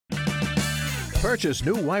Purchase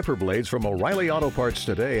new wiper blades from O'Reilly Auto Parts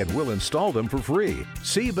today and we'll install them for free.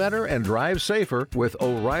 See better and drive safer with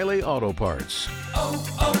O'Reilly Auto Parts.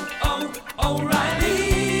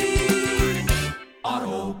 O'Reilly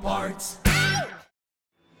Auto Parts.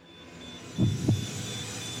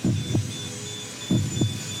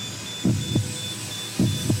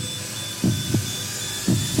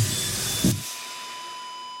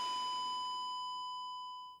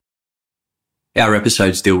 Our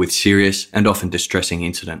episodes deal with serious and often distressing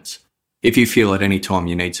incidents. If you feel at any time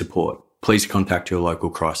you need support, please contact your local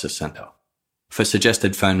crisis centre. For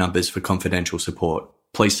suggested phone numbers for confidential support,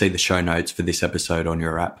 please see the show notes for this episode on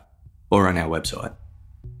your app or on our website.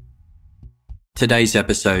 Today's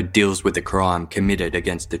episode deals with a crime committed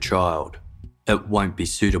against a child. It won't be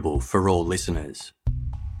suitable for all listeners.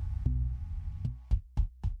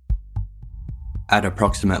 At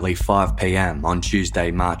approximately 5 p.m. on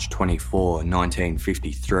Tuesday, March 24,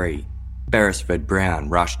 1953, Beresford Brown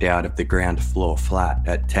rushed out of the ground floor flat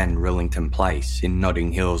at 10 Rillington Place in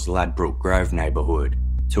Notting Hill's Ladbroke Grove neighbourhood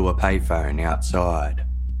to a payphone outside.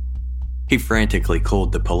 He frantically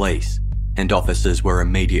called the police, and officers were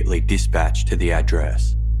immediately dispatched to the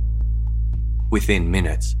address. Within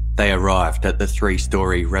minutes, they arrived at the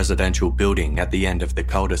 3-storey residential building at the end of the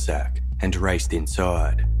cul-de-sac and raced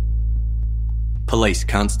inside. Police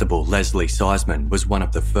Constable Leslie Seisman was one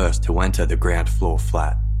of the first to enter the ground floor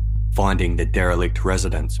flat, finding the derelict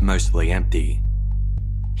residence mostly empty.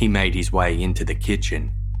 He made his way into the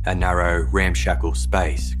kitchen, a narrow, ramshackle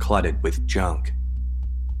space cluttered with junk.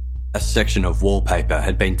 A section of wallpaper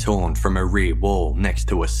had been torn from a rear wall next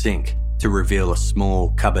to a sink to reveal a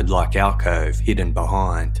small, cupboard-like alcove hidden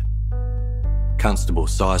behind. Constable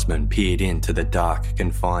Seisman peered into the dark,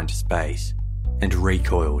 confined space and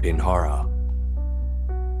recoiled in horror.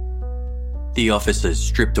 The officers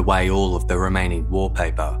stripped away all of the remaining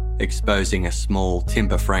wallpaper, exposing a small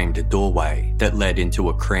timber-framed doorway that led into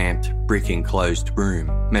a cramped, brick-enclosed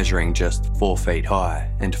room measuring just 4 feet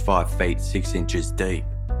high and 5 feet 6 inches deep.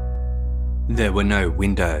 There were no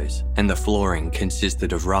windows, and the flooring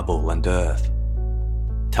consisted of rubble and earth.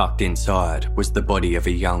 Tucked inside was the body of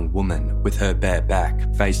a young woman with her bare back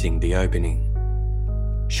facing the opening.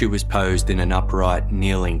 She was posed in an upright,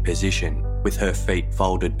 kneeling position with her feet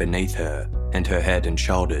folded beneath her and her head and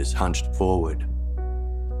shoulders hunched forward.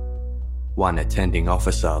 One attending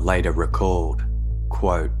officer later recalled,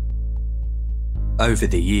 quote, "Over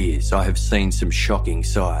the years I have seen some shocking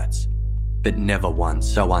sights, but never one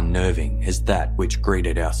so unnerving as that which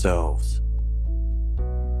greeted ourselves."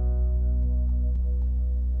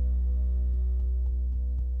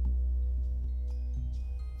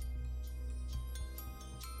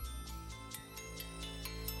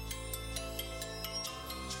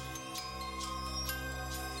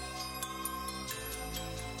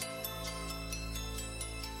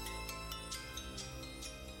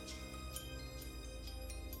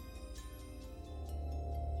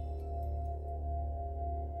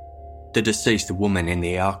 The deceased woman in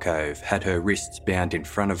the alcove had her wrists bound in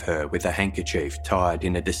front of her with a handkerchief tied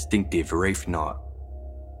in a distinctive reef knot.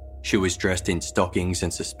 She was dressed in stockings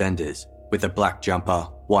and suspenders, with a black jumper,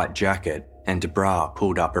 white jacket, and a bra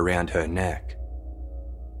pulled up around her neck.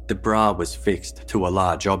 The bra was fixed to a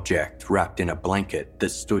large object wrapped in a blanket that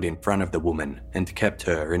stood in front of the woman and kept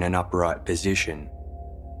her in an upright position.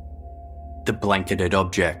 The blanketed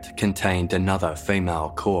object contained another female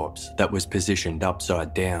corpse that was positioned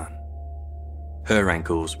upside down. Her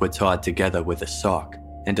ankles were tied together with a sock,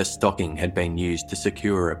 and a stocking had been used to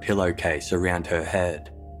secure a pillowcase around her head.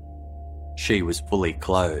 She was fully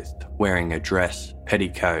clothed, wearing a dress,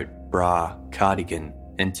 petticoat, bra, cardigan,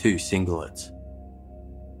 and 2 singlets.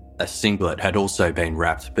 A singlet had also been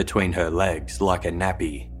wrapped between her legs like a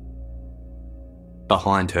nappy.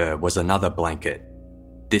 Behind her was another blanket,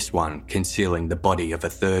 this one concealing the body of a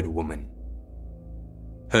third woman.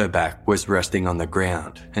 Her back was resting on the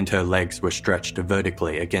ground and her legs were stretched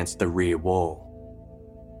vertically against the rear wall.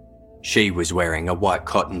 She was wearing a white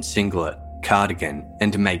cotton singlet, cardigan,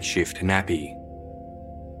 and makeshift nappy.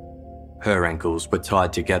 Her ankles were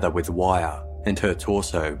tied together with wire and her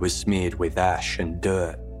torso was smeared with ash and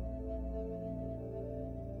dirt.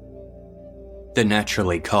 The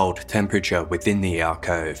naturally cold temperature within the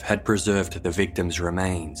alcove had preserved the victim's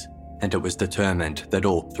remains, and it was determined that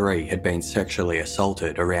all 3 had been sexually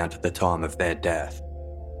assaulted around the time of their death.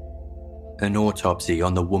 An autopsy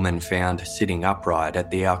on the woman found sitting upright at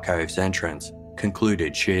the alcove's entrance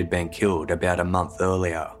concluded she had been killed about a month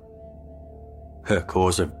earlier. Her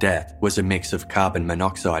cause of death was a mix of carbon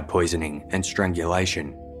monoxide poisoning and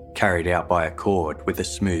strangulation, carried out by a cord with a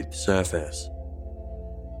smooth surface.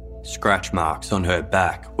 Scratch marks on her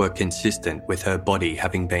back were consistent with her body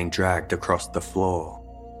having been dragged across the floor.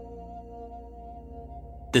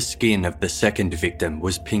 The skin of the second victim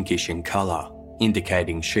was pinkish in colour,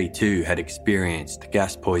 indicating she too had experienced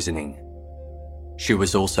gas poisoning. She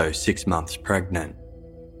was also 6 months pregnant.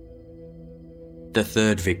 The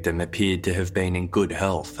third victim appeared to have been in good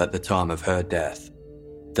health at the time of her death,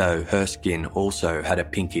 though her skin also had a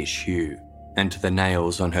pinkish hue, and the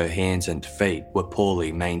nails on her hands and feet were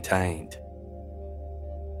poorly maintained.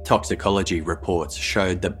 Toxicology reports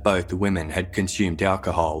showed that both women had consumed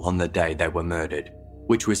alcohol on the day they were murdered,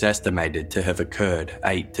 which was estimated to have occurred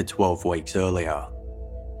 8 to 12 weeks earlier.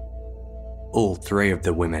 All three of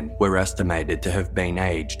the women were estimated to have been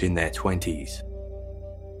aged in their 20s.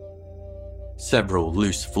 Several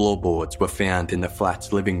loose floorboards were found in the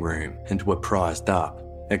flat's living room and were prized up,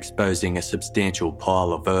 exposing a substantial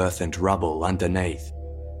pile of earth and rubble underneath.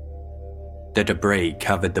 The debris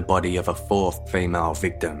covered the body of a fourth female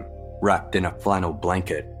victim, wrapped in a flannel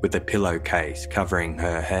blanket with a pillowcase covering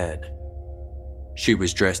her head. She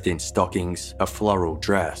was dressed in stockings, a floral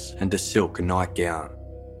dress, and a silk nightgown.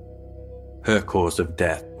 Her cause of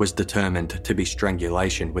death was determined to be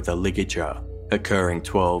strangulation with a ligature, occurring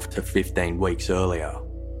 12 to 15 weeks earlier.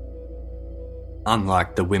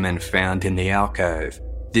 Unlike the women found in the alcove,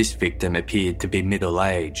 this victim appeared to be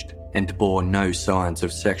middle-aged and bore no signs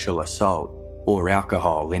of sexual assault or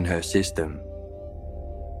alcohol in her system.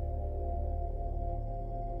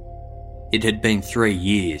 It had been 3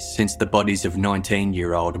 years since the bodies of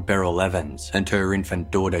 19-year-old Beryl Evans and her infant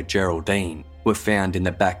daughter Geraldine were found in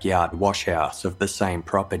the backyard washhouse of the same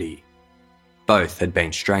property. Both had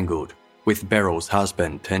been strangled, with Beryl's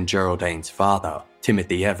husband and Geraldine's father,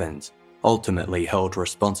 Timothy Evans, ultimately held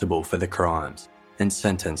responsible for the crimes and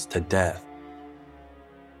sentenced to death.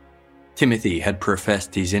 Timothy had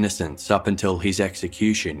professed his innocence up until his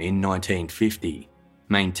execution in 1950,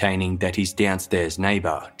 maintaining that his downstairs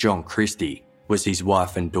neighbour, John Christie, was his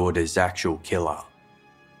wife and daughter's actual killer.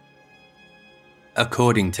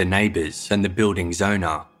 According to neighbours and the building's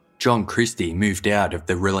owner, John Christie moved out of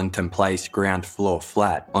the Rillington Place ground floor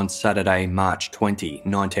flat on Saturday, March 20,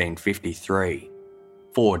 1953,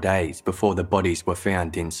 4 days before the bodies were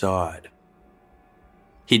found inside.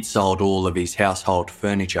 He'd sold all of his household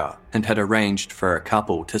furniture and had arranged for a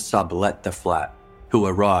couple to sublet the flat, who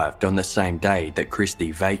arrived on the same day that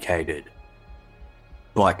Christie vacated.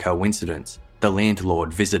 By coincidence, the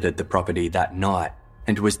landlord visited the property that night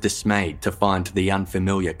and was dismayed to find the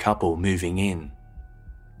unfamiliar couple moving in.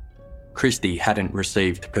 Christie hadn't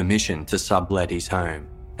received permission to sublet his home,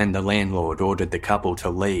 and the landlord ordered the couple to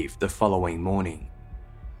leave the following morning.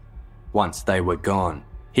 Once they were gone,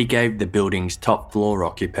 he gave the building's top floor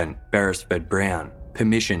occupant, Beresford Brown,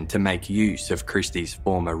 permission to make use of Christie's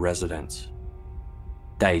former residence.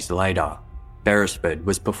 Days later, Beresford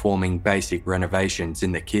was performing basic renovations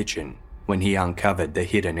in the kitchen when he uncovered the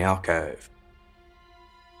hidden alcove.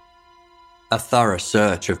 A thorough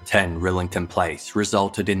search of 10 Rillington Place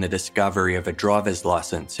resulted in the discovery of a driver's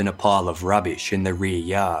licence in a pile of rubbish in the rear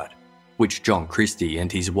yard, which John Christie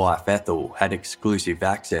and his wife Ethel had exclusive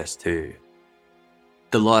access to.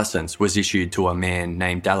 The licence was issued to a man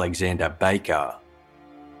named Alexander Baker.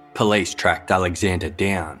 Police tracked Alexander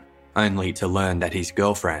down, only to learn that his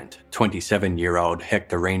girlfriend, 27-year-old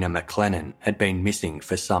Hectorina McLennan, had been missing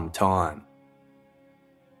for some time.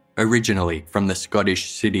 Originally from the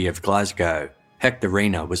Scottish city of Glasgow,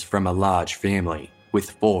 Hectorina was from a large family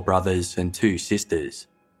with 4 brothers and 2 sisters.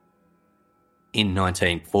 In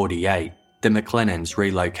 1948, the McLennans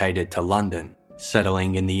relocated to London,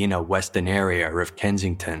 settling in the inner western area of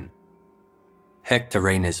Kensington.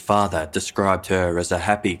 Hectorina's father described her as a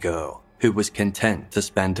happy girl who was content to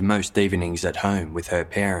spend most evenings at home with her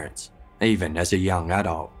parents, even as a young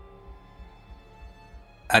adult.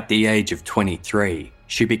 At the age of 23,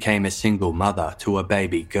 she became a single mother to a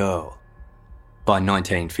baby girl. By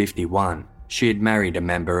 1951, she had married a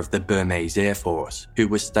member of the Burmese Air Force who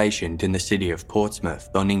was stationed in the city of Portsmouth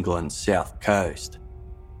on England's south coast.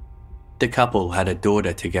 The couple had a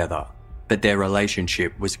daughter together, but their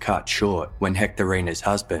relationship was cut short when Hectorina's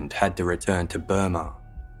husband had to return to Burma.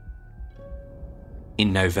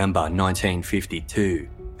 In November 1952,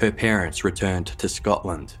 her parents returned to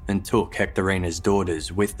Scotland and took Hectorina's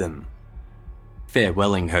daughters with them.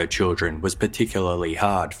 Farewelling her children was particularly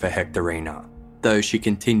hard for Hectorina, though she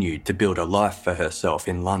continued to build a life for herself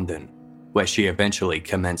in London, where she eventually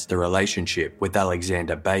commenced a relationship with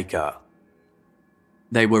Alexander Baker.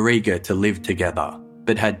 They were eager to live together,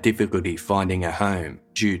 but had difficulty finding a home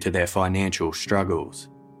due to their financial struggles.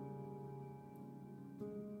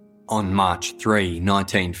 On March 3,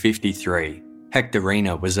 1953,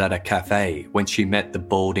 Hectorina was at a cafe when she met the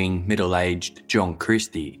balding, middle-aged John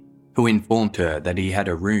Christie, who informed her that he had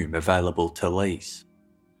a room available to lease.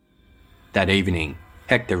 That evening,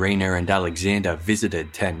 Hectorina and Alexander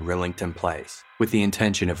visited 10 Rillington Place with the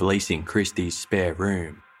intention of leasing Christie's spare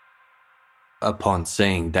room. Upon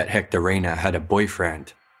seeing that Hectorina had a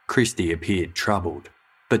boyfriend, Christie appeared troubled,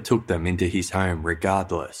 but took them into his home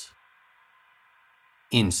regardless.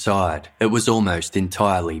 Inside, it was almost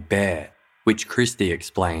entirely bare, which Christie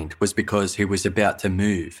explained was because he was about to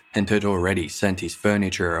move and had already sent his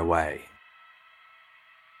furniture away.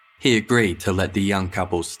 He agreed to let the young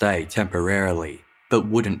couple stay temporarily, but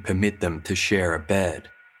wouldn't permit them to share a bed.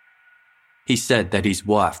 He said that his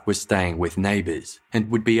wife was staying with neighbours and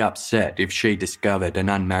would be upset if she discovered an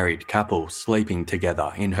unmarried couple sleeping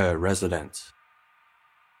together in her residence.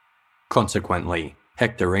 Consequently,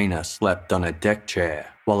 Hectorina slept on a deck chair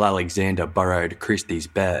while Alexander borrowed Christie's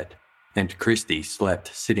bed, and Christie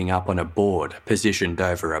slept sitting up on a board positioned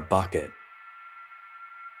over a bucket.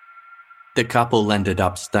 The couple ended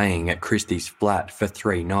up staying at Christie's flat for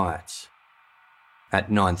 3 nights. At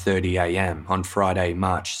 9:30 a.m. on Friday,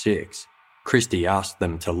 March 6, Christie asked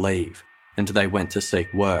them to leave, and they went to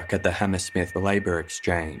seek work at the Hammersmith Labour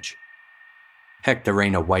Exchange.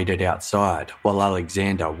 Hectorina waited outside while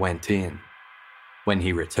Alexander went in. When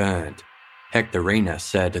he returned, Hectorina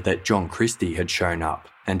said that John Christie had shown up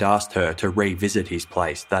and asked her to revisit his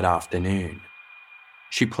place that afternoon.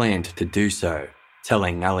 She planned to do so,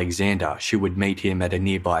 telling Alexander she would meet him at a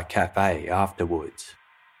nearby cafe afterwards.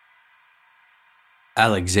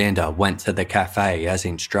 Alexander went to the cafe as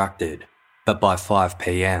instructed, but by 5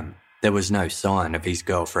 p.m, there was no sign of his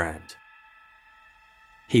girlfriend.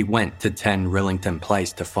 He went to 10 Rillington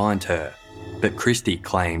Place to find her, but Christie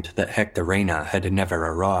claimed that Hectorina had never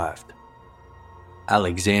arrived.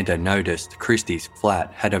 Alexander noticed Christie's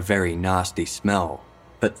flat had a very nasty smell,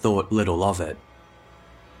 but thought little of it.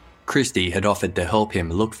 Christie had offered to help him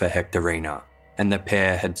look for Hectorina, and the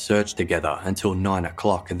pair had searched together until 9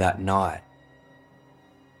 o'clock that night.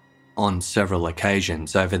 On several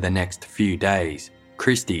occasions over the next few days,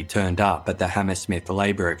 Christie turned up at the Hammersmith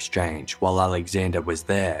Labour Exchange while Alexander was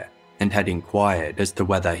there and had inquired as to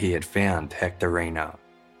whether he had found Hectorina.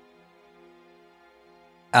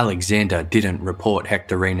 Alexander didn't report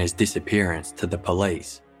Hectorina's disappearance to the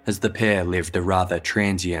police, as the pair lived a rather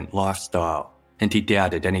transient lifestyle, and he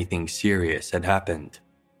doubted anything serious had happened.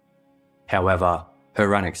 However,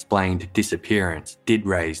 her unexplained disappearance did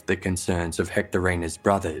raise the concerns of Hectorina's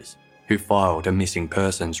brothers, who filed a missing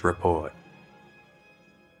persons report.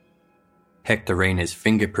 Hectorina's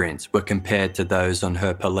fingerprints were compared to those on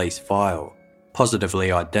her police file,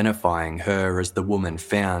 positively identifying her as the woman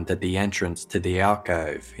found at the entrance to the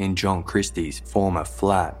alcove in John Christie's former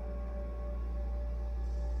flat.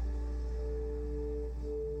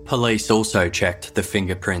 Police also checked the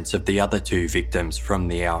fingerprints of the other 2 victims from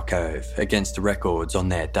the alcove against records on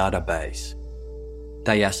their database.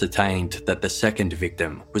 They ascertained that the second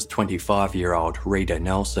victim was 25-year-old Rita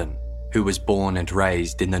Nelson, who was born and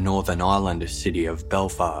raised in the Northern Ireland city of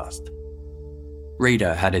Belfast.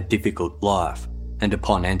 Rita had a difficult life, and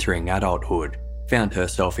upon entering adulthood, found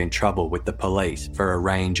herself in trouble with the police for a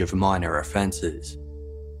range of minor offences.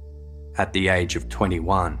 At the age of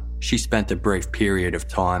 21, she spent a brief period of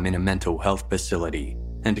time in a mental health facility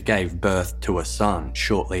and gave birth to a son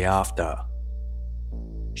shortly after.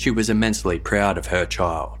 She was immensely proud of her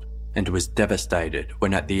child and was devastated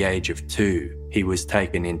when at the age of 2 he was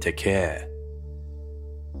taken into care.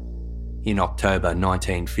 In October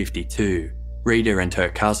 1952, Rita and her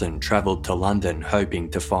cousin travelled to London hoping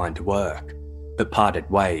to find work, but parted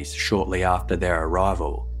ways shortly after their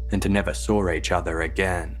arrival and never saw each other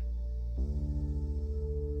again.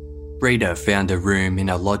 Rita found a room in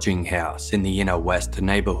a lodging house in the inner west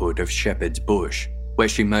neighbourhood of Shepherd's Bush, where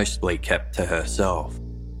she mostly kept to herself.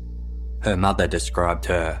 Her mother described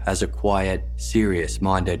her as a quiet,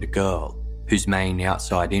 serious-minded girl whose main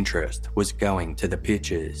outside interest was going to the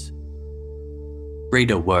pictures.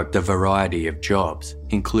 Rita worked a variety of jobs,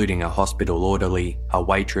 including a hospital orderly, a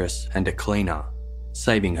waitress and a cleaner,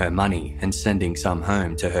 saving her money and sending some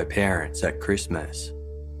home to her parents at Christmas.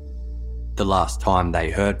 The last time they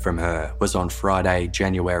heard from her was on Friday,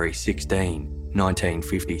 January 16,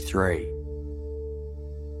 1953.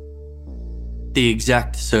 The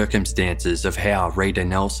exact circumstances of how Rita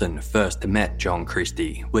Nelson first met John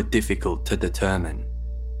Christie were difficult to determine.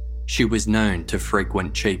 She was known to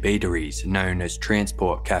frequent cheap eateries known as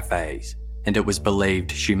transport cafes, and it was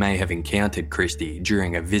believed she may have encountered Christie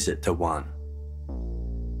during a visit to one.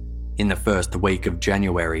 In the first week of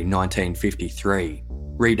January 1953,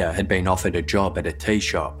 Rita had been offered a job at a tea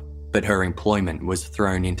shop, but her employment was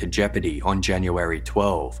thrown into jeopardy on January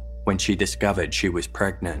 12 when she discovered she was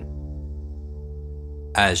pregnant.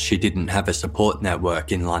 As she didn't have a support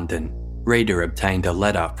network in London, Rita obtained a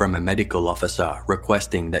letter from a medical officer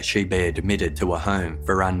requesting that she be admitted to a home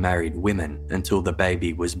for unmarried women until the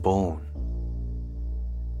baby was born.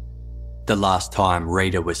 The last time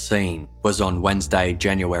Rita was seen was on Wednesday,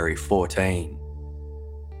 January 14.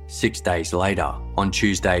 6 days later, on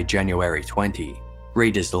Tuesday, January 20,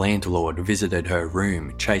 Rita's landlord visited her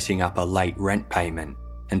room chasing up a late rent payment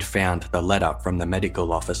and found the letter from the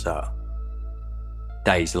medical officer.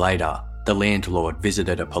 Days later, the landlord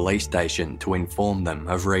visited a police station to inform them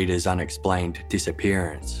of Rita's unexplained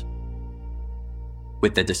disappearance.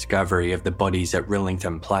 With the discovery of the bodies at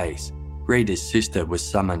Rillington Place, Rita's sister was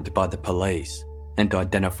summoned by the police and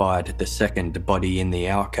identified the second body in the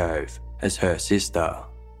alcove as her sister.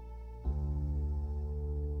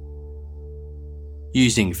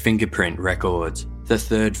 Using fingerprint records, the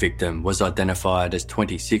third victim was identified as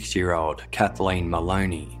 26-year-old Kathleen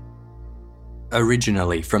Maloney.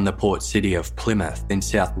 Originally from the port city of Plymouth in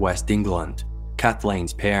southwest England,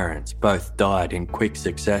 Kathleen's parents both died in quick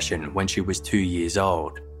succession when she was 2 years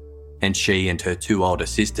old, and she and her two older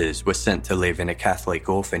sisters were sent to live in a Catholic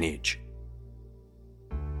orphanage.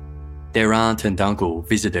 Their aunt and uncle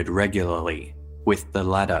visited regularly, with the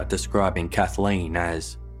latter describing Kathleen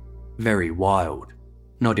as very wild,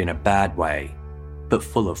 not in a bad way, but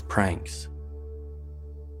full of pranks.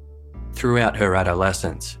 Throughout her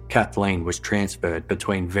adolescence, Kathleen was transferred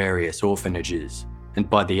between various orphanages, and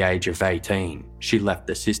by the age of 18, she left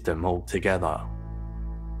the system altogether.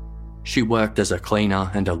 She worked as a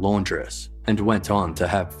cleaner and a laundress, and went on to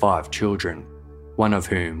have 5 children, one of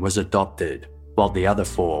whom was adopted, while the other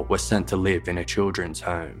 4 were sent to live in a children's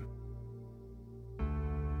home.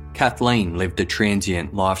 Kathleen lived a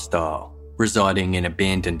transient lifestyle, residing in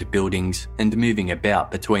abandoned buildings and moving about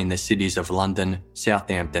between the cities of London,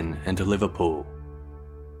 Southampton and Liverpool.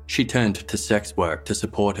 She turned to sex work to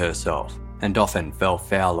support herself and often fell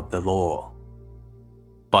foul of the law.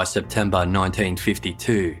 By September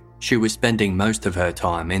 1952, she was spending most of her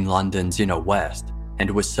time in London's inner west and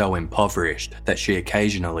was so impoverished that she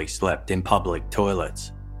occasionally slept in public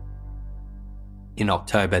toilets. In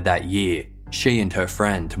October that year, she and her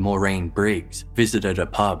friend Maureen Briggs visited a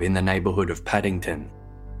pub in the neighbourhood of Paddington.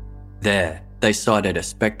 There, they sighted a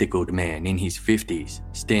spectacled man in his 50s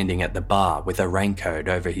standing at the bar with a raincoat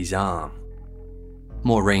over his arm.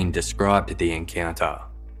 Maureen described the encounter.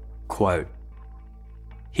 Quote,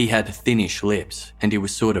 "He had thinnish lips and he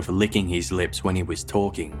was sort of licking his lips when he was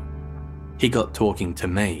talking. He got talking to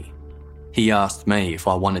me. He asked me if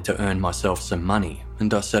I wanted to earn myself some money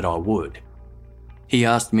and I said I would. He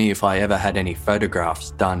asked me if I ever had any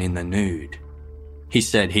photographs done in the nude. He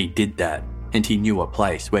said he did that and he knew a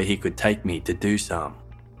place where he could take me to do some."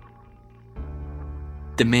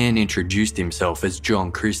 The man introduced himself as John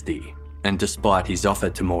Christie, and despite his offer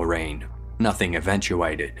to Maureen, nothing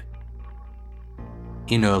eventuated.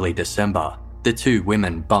 In early December, the two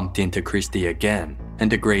women bumped into Christie again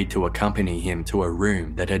and agreed to accompany him to a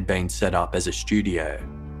room that had been set up as a studio.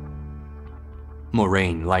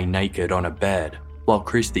 Maureen lay naked on a bed, while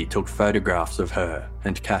Christie took photographs of her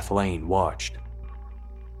and Kathleen watched.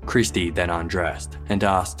 Christie then undressed and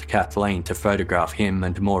asked Kathleen to photograph him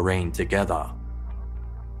and Maureen together.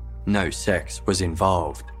 No sex was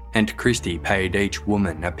involved, and Christie paid each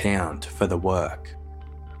woman £1 for the work.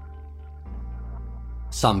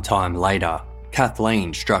 Sometime later,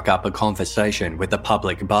 Kathleen struck up a conversation with a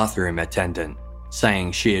public bathroom attendant,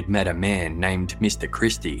 saying she had met a man named Mr.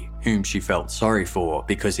 Christie whom she felt sorry for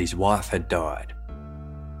because his wife had died.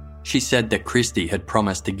 She said that Christie had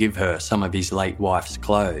promised to give her some of his late wife's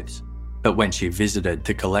clothes, but when she visited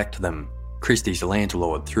to collect them, Christie's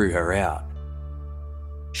landlord threw her out.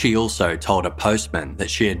 She also told a postman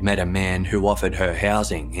that she had met a man who offered her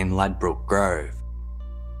housing in Ladbroke Grove.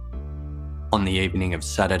 On the evening of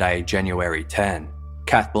Saturday, January 10,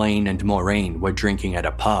 Kathleen and Maureen were drinking at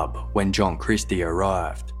a pub when John Christie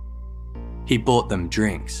arrived. He bought them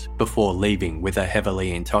drinks before leaving with a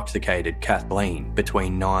heavily intoxicated Kathleen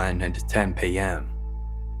between 9 and 10 p.m.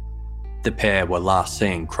 The pair were last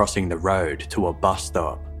seen crossing the road to a bus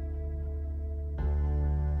stop.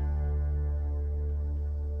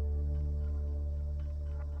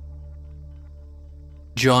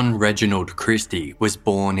 John Reginald Christie was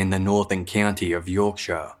born in the northern county of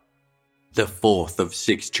Yorkshire. The fourth of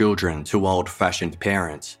 6 children to old-fashioned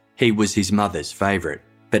parents, he was his mother's favourite,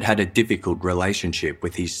 but had a difficult relationship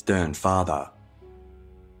with his stern father.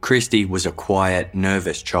 Christie was a quiet,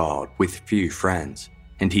 nervous child with few friends,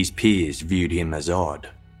 and his peers viewed him as odd.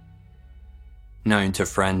 Known to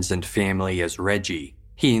friends and family as Reggie,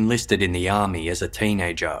 he enlisted in the army as a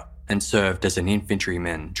teenager and served as an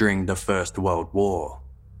infantryman during the First World War.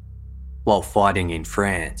 While fighting in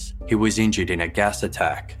France, he was injured in a gas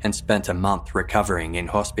attack and spent a month recovering in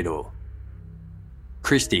hospital.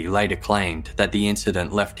 Christie later claimed that the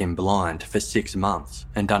incident left him blind for 6 months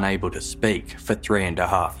and unable to speak for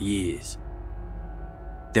 3.5 years.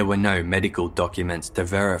 There were no medical documents to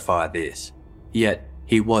verify this, yet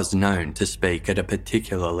he was known to speak at a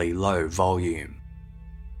particularly low volume.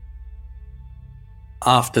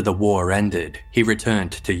 After the war ended, he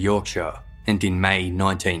returned to Yorkshire and in May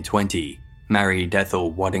 1920 married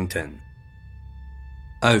Ethel Waddington.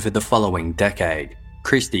 Over the following decade,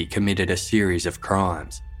 Christie committed a series of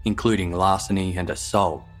crimes, including larceny and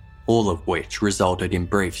assault, all of which resulted in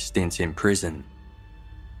brief stints in prison.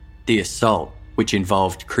 The assault, which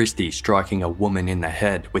involved Christie striking a woman in the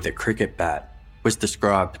head with a cricket bat, was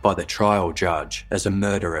described by the trial judge as a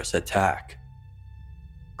murderous attack.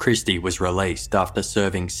 Christie was released after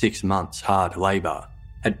serving 6 months hard labour,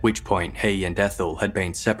 at which point he and Ethel had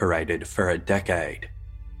been separated for a decade.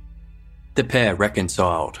 The pair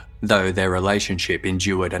reconciled, though their relationship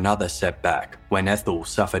endured another setback when Ethel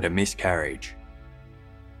suffered a miscarriage.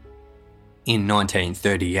 In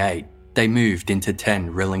 1938, they moved into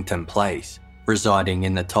 10 Rillington Place, residing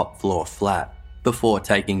in the top floor flat, before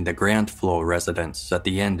taking the ground floor residence at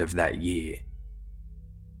the end of that year.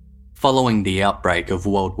 Following the outbreak of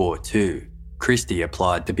World War II, Christie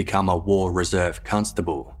applied to become a War Reserve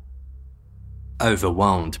Constable.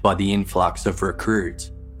 Overwhelmed by the influx of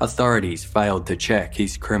recruits, authorities failed to check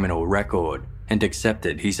his criminal record and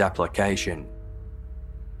accepted his application.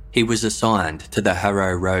 He was assigned to the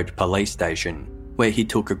Harrow Road Police Station, where he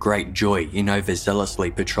took a great joy in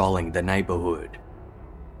overzealously patrolling the neighbourhood.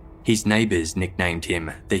 His neighbours nicknamed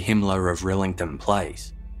him the Himmler of Rillington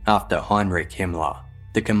Place, after Heinrich Himmler,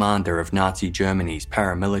 the commander of Nazi Germany's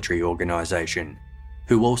paramilitary organisation,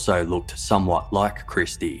 who also looked somewhat like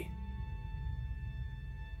Christie.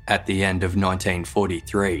 At the end of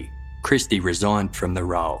 1943, Christie resigned from the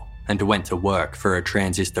role and went to work for a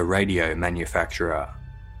transistor radio manufacturer.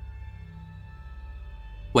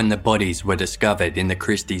 When the bodies were discovered in the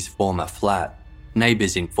Christie's former flat,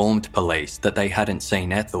 neighbours informed police that they hadn't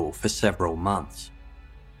seen Ethel for several months.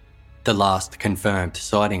 The last confirmed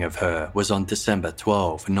sighting of her was on December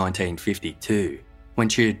 12, 1952, when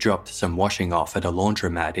she had dropped some washing off at a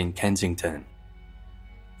laundromat in Kensington.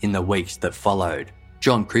 In the weeks that followed,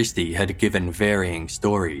 John Christie had given varying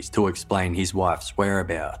stories to explain his wife's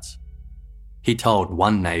whereabouts. He told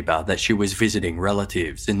one neighbour that she was visiting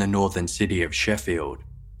relatives in the northern city of Sheffield,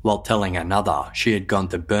 while telling another she had gone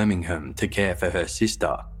to Birmingham to care for her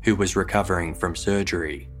sister, who was recovering from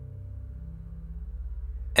surgery.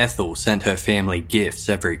 Ethel sent her family gifts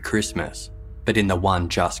every Christmas, but in the one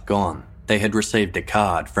just gone, they had received a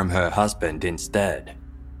card from her husband instead.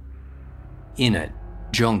 In it,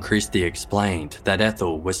 John Christie explained that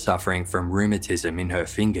Ethel was suffering from rheumatism in her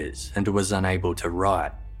fingers and was unable to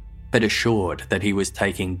write, but assured that he was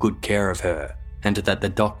taking good care of her and that the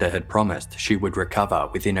doctor had promised she would recover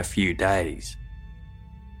within a few days.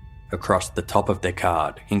 Across the top of the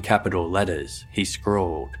card, in capital letters, he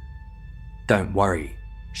scrawled, "Don't worry,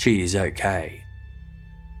 she is okay."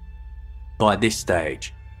 By this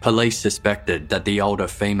stage, police suspected that the older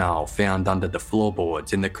female found under the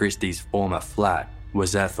floorboards in the Christie's former flat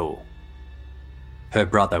was Ethel. Her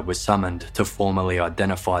brother was summoned to formally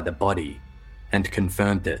identify the body and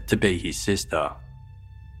confirmed it to be his sister.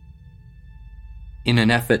 In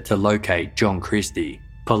an effort to locate John Christie,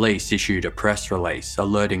 police issued a press release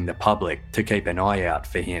alerting the public to keep an eye out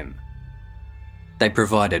for him. They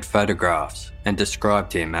provided photographs and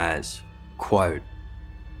described him as, quote,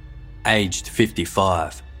 aged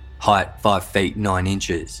 55, height 5 feet 9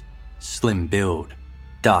 inches, slim build,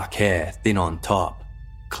 dark hair thin on top,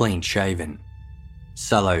 clean shaven,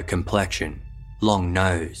 sallow complexion, long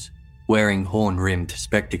nose, wearing horn-rimmed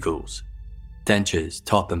spectacles, dentures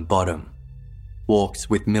top and bottom, walks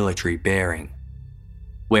with military bearing,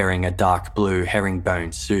 wearing a dark blue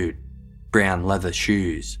herringbone suit, brown leather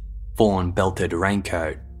shoes, fawn-belted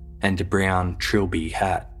raincoat, and brown trilby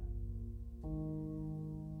hat.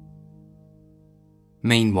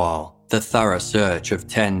 Meanwhile, the thorough search of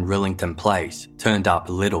 10 Rillington Place turned up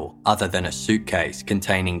little other than a suitcase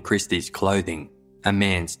containing Christie's clothing, a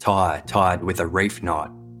man's tie tied with a reef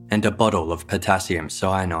knot, and a bottle of potassium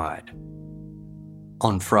cyanide.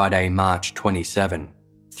 On Friday, March 27,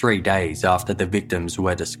 3 days after the victims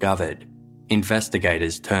were discovered,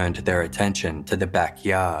 investigators turned their attention to the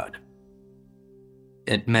backyard.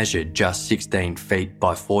 It measured just 16 feet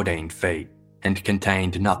by 14 feet, and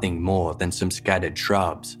contained nothing more than some scattered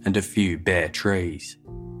shrubs and a few bare trees.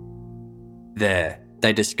 There,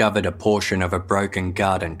 they discovered a portion of a broken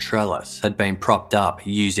garden trellis had been propped up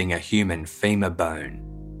using a human femur bone.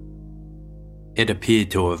 It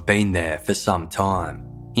appeared to have been there for some time,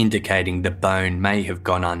 indicating the bone may have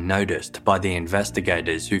gone unnoticed by the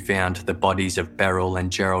investigators who found the bodies of Beryl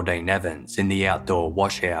and Geraldine Evans in the outdoor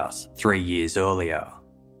washhouse 3 years earlier.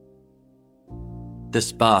 The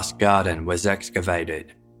sparse garden was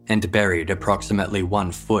excavated, and buried approximately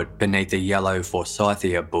 1 foot beneath a yellow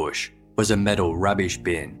forsythia bush was a metal rubbish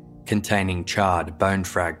bin containing charred bone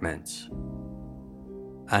fragments.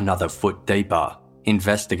 Another foot deeper,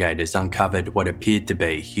 investigators uncovered what appeared to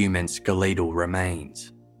be human skeletal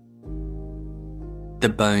remains. The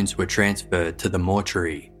bones were transferred to the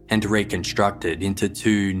mortuary and reconstructed into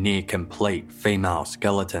 2 near-complete female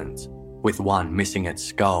skeletons, with one missing its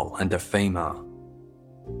skull and a femur.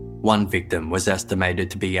 One victim was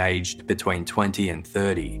estimated to be aged between 20 and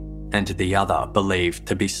 30, and the other believed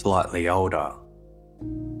to be slightly older.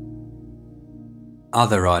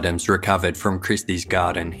 Other items recovered from Christie's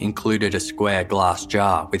garden included a square glass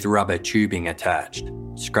jar with rubber tubing attached,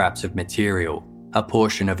 scraps of material, a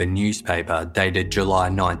portion of a newspaper dated July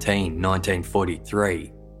 19,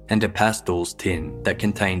 1943, and a pastilles tin that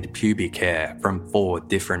contained pubic hair from 4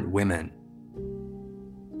 different women.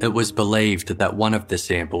 It was believed that one of the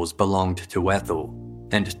samples belonged to Ethel,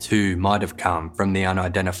 and 2 might have come from the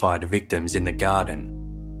unidentified victims in the garden,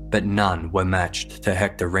 but none were matched to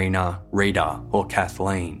Hectorina, Rita, or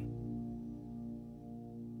Kathleen.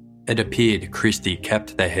 It appeared Christie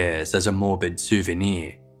kept the hairs as a morbid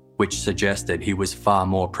souvenir, which suggested he was far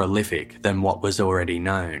more prolific than what was already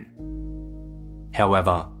known.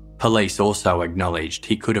 However, police also acknowledged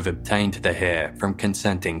he could have obtained the hair from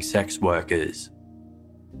consenting sex workers.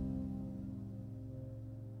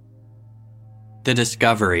 The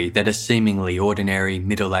discovery that a seemingly ordinary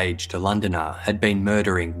middle-aged Londoner had been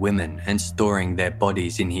murdering women and storing their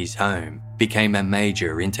bodies in his home became a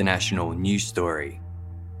major international news story.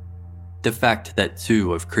 The fact that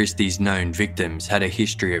 2 of Christie's known victims had a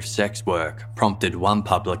history of sex work prompted one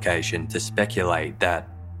publication to speculate that,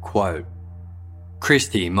 quote,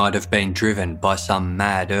 Christie might have been driven by some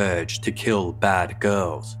mad urge to kill bad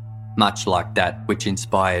girls, much like that which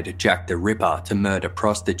inspired Jack the Ripper to murder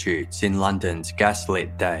prostitutes in London's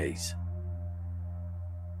gaslit days.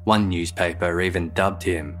 One newspaper even dubbed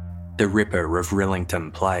him the Ripper of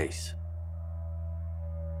Rillington Place.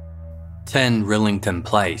 10 Rillington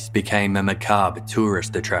Place became a macabre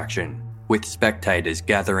tourist attraction, with spectators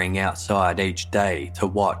gathering outside each day to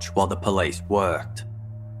watch while the police worked.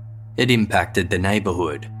 It impacted the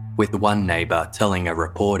neighbourhood, with one neighbour telling a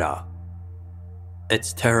reporter,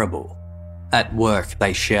 "It's terrible. At work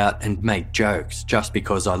they shout and make jokes just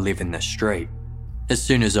because I live in the street. As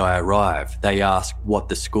soon as I arrive, they ask what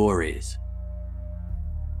the score is."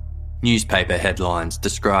 Newspaper headlines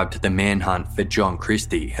described the manhunt for John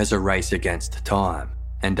Christie as a race against time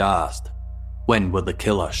and asked, "When will the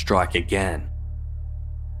killer strike again?"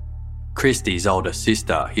 Christie's older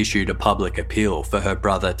sister issued a public appeal for her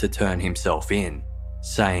brother to turn himself in,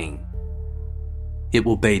 saying, "It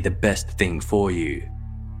will be the best thing for you."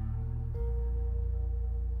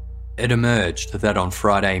 It emerged that on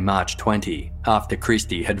Friday, March 20, after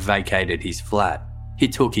Christie had vacated his flat, he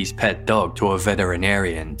took his pet dog to a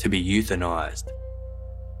veterinarian to be euthanised.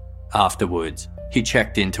 Afterwards, he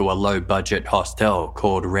checked into a low-budget hostel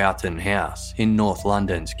called Rowton House in North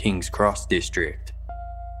London's King's Cross district.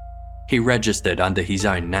 He registered under his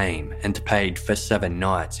own name and paid for 7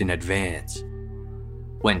 nights in advance.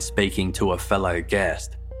 When speaking to a fellow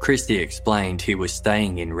guest, Christie explained he was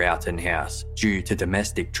staying in Rowton House due to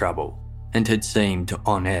domestic trouble and had seemed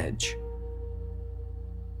on edge.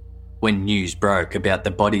 When news broke about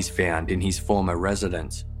the bodies found in his former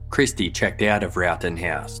residence, Christie checked out of Rowton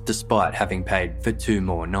House despite having paid for 2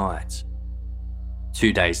 more nights.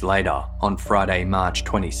 2 days later, on Friday, March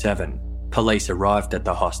 27, police arrived at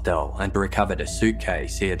the hostel and recovered a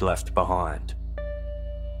suitcase he had left behind.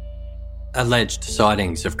 Alleged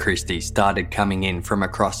sightings of Christie started coming in from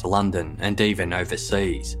across London and even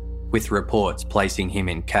overseas, with reports placing him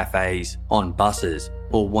in cafes, on buses,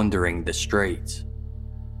 or wandering the streets.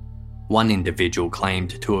 One individual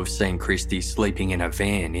claimed to have seen Christie sleeping in a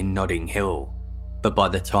van in Notting Hill, but by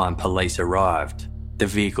the time police arrived, the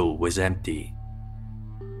vehicle was empty.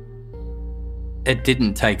 It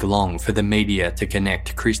didn't take long for the media to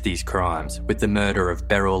connect Christie's crimes with the murder of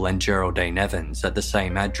Beryl and Geraldine Evans at the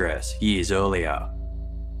same address years earlier.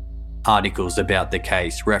 Articles about the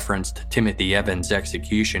case referenced Timothy Evans'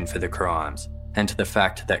 execution for the crimes and the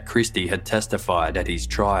fact that Christie had testified at his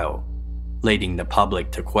trial, leading the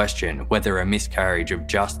public to question whether a miscarriage of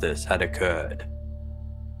justice had occurred.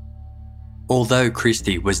 Although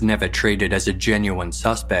Christie was never treated as a genuine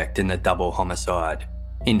suspect in the double homicide,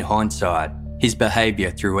 in hindsight, his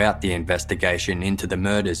behaviour throughout the investigation into the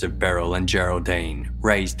murders of Beryl and Geraldine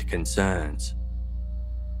raised concerns.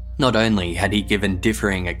 Not only had he given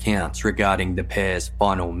differing accounts regarding the pair's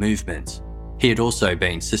final movements, he had also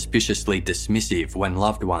been suspiciously dismissive when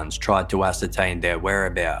loved ones tried to ascertain their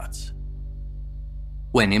whereabouts.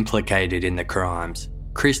 When implicated in the crimes,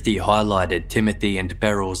 Christie highlighted Timothy and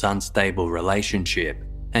Beryl's unstable relationship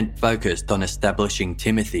and focused on establishing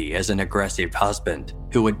Timothy as an aggressive husband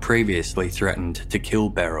who had previously threatened to kill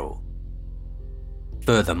Beryl.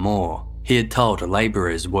 Furthermore, he had told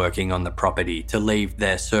labourers working on the property to leave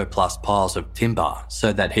their surplus piles of timber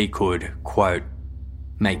so that he could, quote,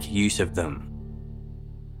 make use of them.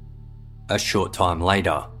 A short time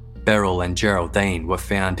later, Beryl and Geraldine were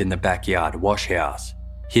found in the backyard washhouse,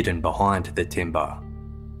 hidden behind the timber.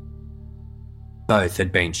 Both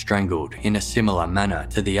had been strangled in a similar manner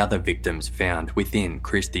to the other victims found within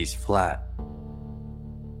Christie's flat.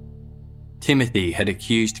 Timothy had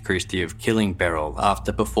accused Christie of killing Beryl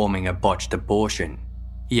after performing a botched abortion,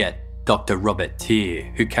 yet Dr. Robert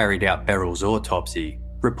Tier, who carried out Beryl's autopsy,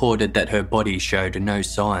 reported that her body showed no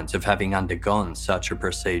signs of having undergone such a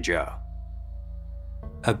procedure.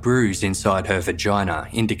 A bruise inside her vagina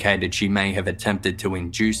indicated she may have attempted to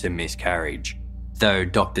induce a miscarriage, though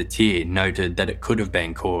Dr. Tier noted that it could have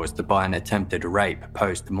been caused by an attempted rape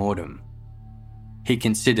post-mortem. He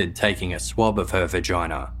considered taking a swab of her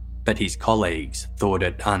vagina, but his colleagues thought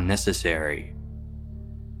it unnecessary.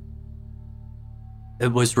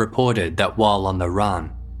 It was reported that while on the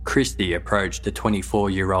run, Christie approached a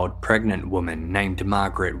 24-year-old pregnant woman named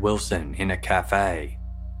Margaret Wilson in a cafe.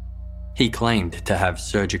 He claimed to have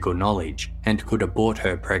surgical knowledge and could abort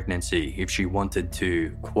her pregnancy if she wanted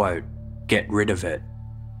to, quote, get rid of it.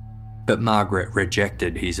 But Margaret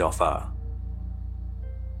rejected his offer.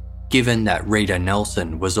 Given that Rita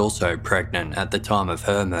Nelson was also pregnant at the time of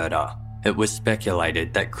her murder, it was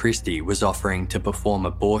speculated that Christie was offering to perform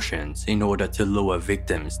abortions in order to lure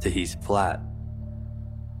victims to his flat.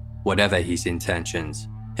 Whatever his intentions,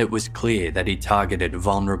 it was clear that he targeted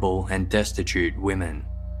vulnerable and destitute women.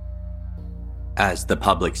 As the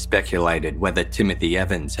public speculated whether Timothy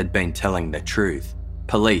Evans had been telling the truth,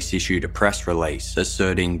 police issued a press release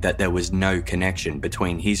asserting that there was no connection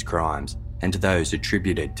between his crimes and those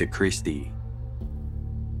attributed to Christie.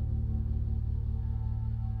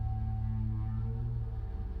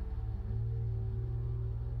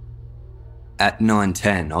 At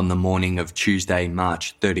 9:10 on the morning of Tuesday,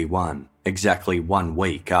 March 31, exactly 1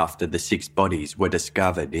 week after the 6 bodies were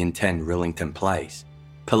discovered in 10 Rillington Place,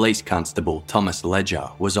 Police Constable Thomas Ledger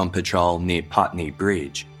was on patrol near Putney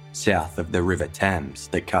Bridge, south of the River Thames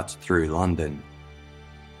that cuts through London.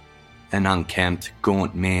 An unkempt,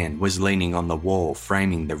 gaunt man was leaning on the wall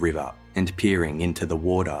framing the river and peering into the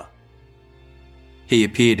water. He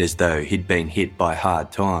appeared as though he'd been hit by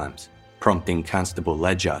hard times, prompting Constable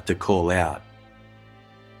Ledger to call out,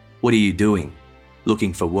 "What are you doing?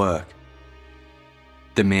 Looking for work?"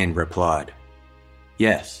 The man replied,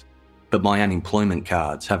 "Yes, but my unemployment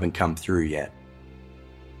cards haven't come through yet."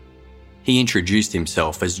 He introduced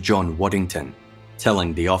himself as John Waddington,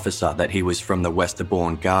 telling the officer that he was from the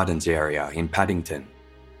Westerbourne Gardens area in Paddington.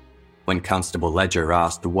 When Constable Ledger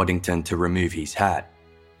asked Waddington to remove his hat,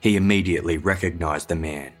 he immediately recognised the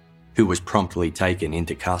man, who was promptly taken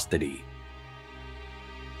into custody.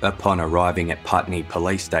 Upon arriving at Putney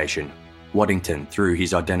Police Station, Waddington threw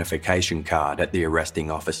his identification card at the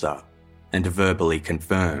arresting officer and verbally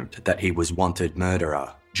confirmed that he was wanted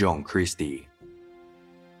murderer John Christie.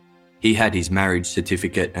 He had his marriage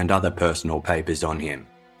certificate and other personal papers on him,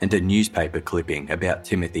 and a newspaper clipping about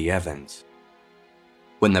Timothy Evans.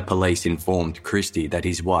 When the police informed Christie that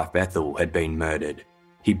his wife Ethel had been murdered,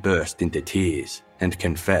 he burst into tears and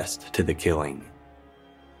confessed to the killing.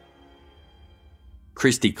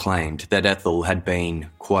 Christie claimed that Ethel had been,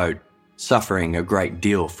 quote, suffering a great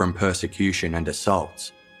deal from persecution and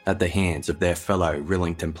assaults at the hands of their fellow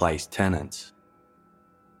Rillington Place tenants.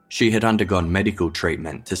 She had undergone medical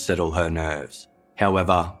treatment to settle her nerves.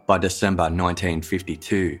 However, by December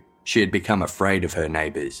 1952, she had become afraid of her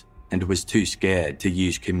neighbours and was too scared to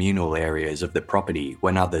use communal areas of the property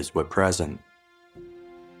when others were present.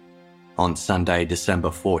 On Sunday,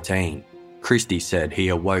 December 14, Christie said he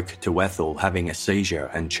awoke to Ethel having a seizure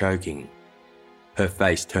and choking. Her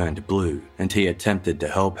face turned blue and he attempted to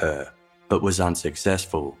help her, but was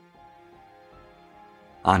unsuccessful.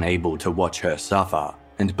 Unable to watch her suffer,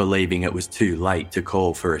 and believing it was too late to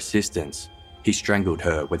call for assistance, he strangled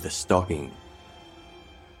her with a stocking.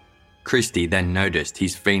 Christie then noticed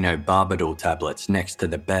his phenobarbital tablets next to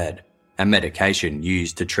the bed, a medication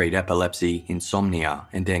used to treat epilepsy, insomnia,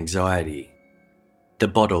 and anxiety. The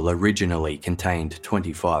bottle originally contained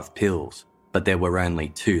 25 pills, but there were only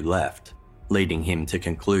 2 left, leading him to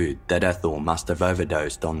conclude that Ethel must have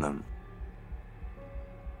overdosed on them.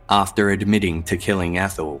 After admitting to killing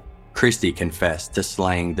Ethel, Christie confessed to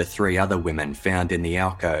slaying the 3 other women found in the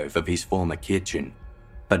alcove of his former kitchen,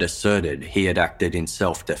 but asserted he had acted in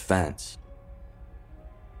self-defense.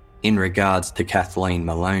 In regards to Kathleen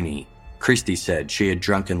Maloney, Christie said she had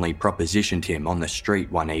drunkenly propositioned him on the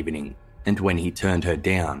street one evening, and when he turned her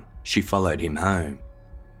down, she followed him home.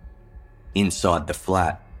 Inside the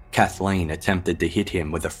flat, Kathleen attempted to hit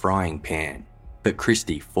him with a frying pan, but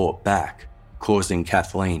Christie fought back, causing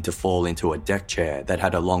Kathleen to fall into a deck chair that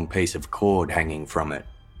had a long piece of cord hanging from it.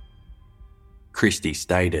 Christie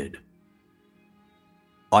stated,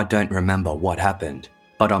 "I don't remember what happened,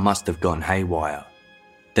 but I must have gone haywire.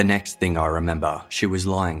 The next thing I remember, she was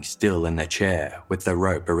lying still in the chair with the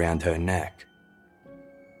rope around her neck."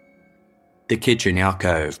 The kitchen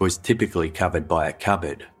alcove was typically covered by a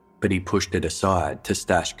cupboard, but he pushed it aside to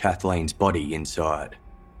stash Kathleen's body inside.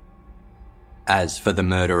 As for the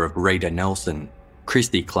murder of Rita Nelson,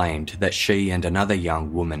 Christie claimed that she and another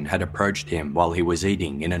young woman had approached him while he was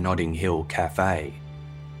eating in a Notting Hill cafe.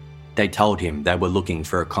 They told him they were looking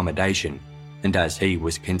for accommodation, and as he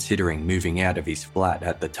was considering moving out of his flat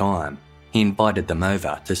at the time, he invited them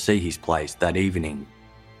over to see his place that evening.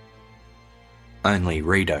 Only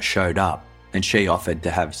Rita showed up, and she offered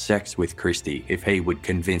to have sex with Christie if he would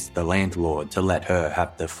convince the landlord to let her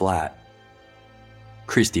have the flat.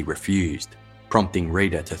 Christie refused, prompting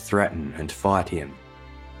Rita to threaten and fight him.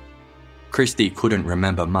 Christie couldn't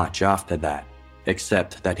remember much after that,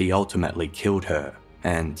 except that he ultimately killed her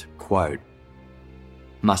and, quote,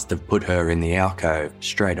 "must have put her in the alcove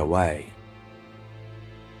straight away."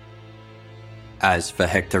 As for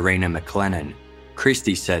Hectorina McLennan,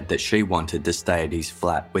 Christie said that she wanted to stay at his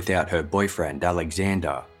flat without her boyfriend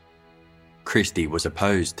Alexander. Christie was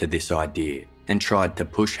opposed to this idea and tried to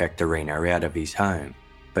push Hectorina out of his home,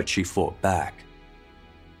 but she fought back.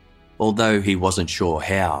 Although he wasn't sure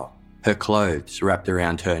how, her clothes wrapped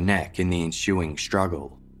around her neck in the ensuing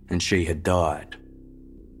struggle, and she had died.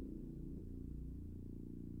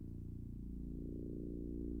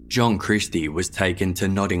 John Christie was taken to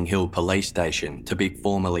Notting Hill Police Station to be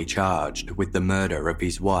formally charged with the murder of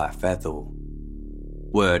his wife Ethel.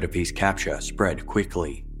 Word of his capture spread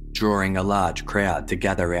quickly, drawing a large crowd to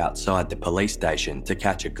gather outside the police station to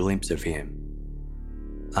catch a glimpse of him.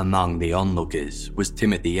 Among the onlookers was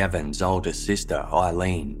Timothy Evans' older sister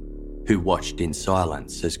Eileen, who watched in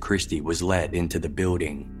silence as Christie was led into the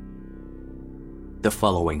building. The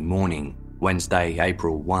following morning, Wednesday,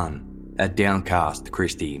 April 1, a downcast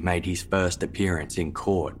Christie made his first appearance in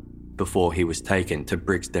court before he was taken to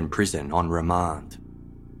Brixton Prison on remand.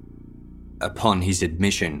 Upon his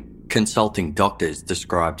admission, consulting doctors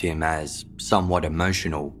described him as somewhat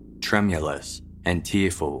emotional, tremulous, and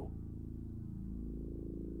tearful.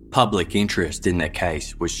 Public interest in the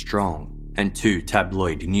case was strong, and 2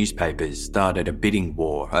 tabloid newspapers started a bidding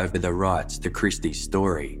war over the rights to Christie's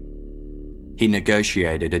story. He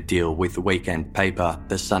negotiated a deal with weekend paper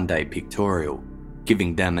The Sunday Pictorial,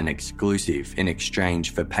 giving them an exclusive in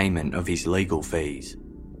exchange for payment of his legal fees.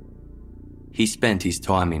 He spent his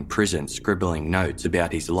time in prison scribbling notes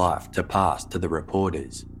about his life to pass to the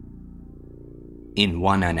reporters. In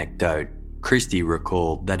one anecdote, Christie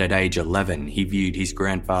recalled that at age 11 he viewed his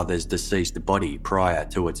grandfather's deceased body prior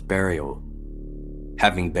to its burial.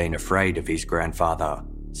 Having been afraid of his grandfather,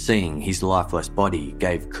 seeing his lifeless body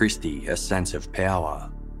gave Christie a sense of power.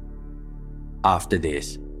 After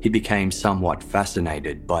this, he became somewhat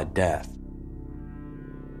fascinated by death.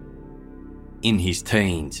 In his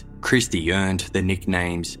teens, Christie earned the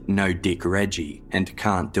nicknames No Dick Reggie and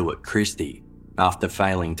Can't Do It Christie after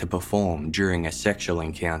failing to perform during a sexual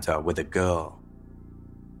encounter with a girl.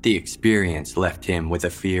 The experience left him with a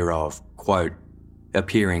fear of, quote,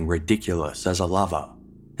 appearing ridiculous as a lover,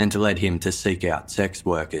 and led him to seek out sex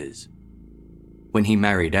workers. When he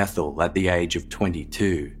married Ethel at the age of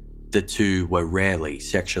 22, the two were rarely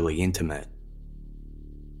sexually intimate.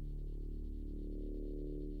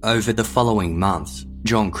 Over the following months,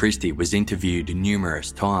 John Christie was interviewed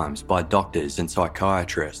numerous times by doctors and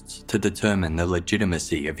psychiatrists to determine the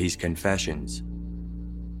legitimacy of his confessions.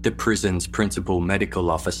 The prison's principal medical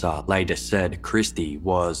officer later said Christie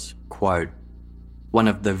was, quote, one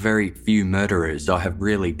of the very few murderers I have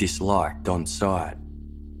really disliked on sight,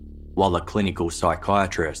 while a clinical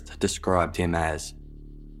psychiatrist described him as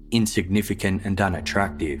insignificant and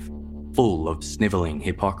unattractive, full of snivelling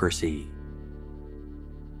hypocrisy.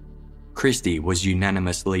 Christie was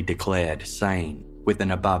unanimously declared sane, with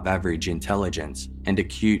an above-average intelligence and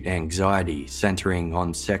acute anxiety centering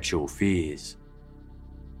on sexual fears.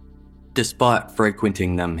 Despite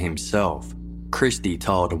frequenting them himself, Christie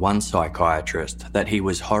told one psychiatrist that he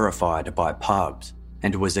was horrified by pubs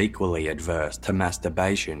and was equally adverse to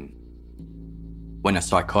masturbation. When a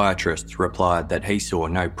psychiatrist replied that he saw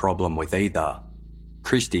no problem with either,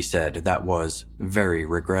 Christie said that was very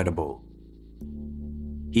regrettable.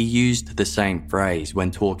 He used the same phrase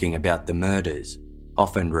when talking about the murders,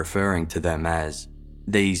 often referring to them as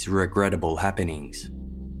these regrettable happenings.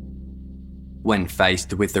 When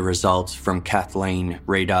faced with the results from Kathleen,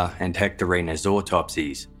 Rita and Hectorina's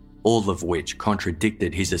autopsies, all of which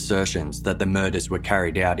contradicted his assertions that the murders were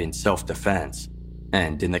carried out in self-defense,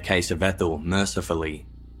 and in the case of Ethel, mercifully,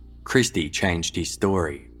 Christie changed his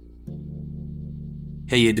story.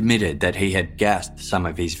 He admitted that he had gassed some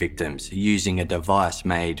of his victims using a device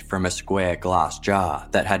made from a square glass jar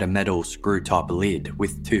that had a metal screw-top lid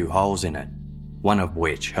with 2 holes in it, one of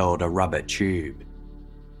which held a rubber tube.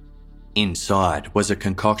 Inside was a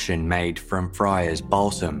concoction made from Friar's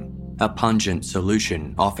balsam, a pungent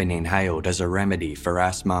solution often inhaled as a remedy for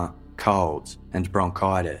asthma, colds, and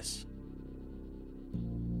bronchitis.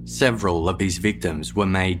 Several of his victims were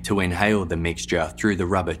made to inhale the mixture through the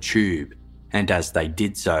rubber tube, and as they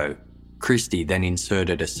did so, Christie then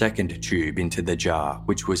inserted a second tube into the jar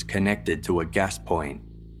which was connected to a gas point.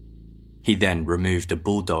 He then removed a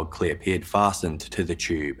bulldog clip he had fastened to the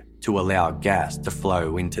tube to allow gas to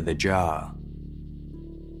flow into the jar.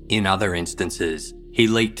 In other instances, he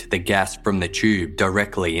leaked the gas from the tube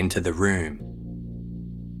directly into the room.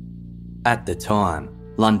 At the time,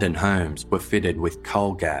 London homes were fitted with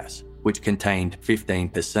coal gas, which contained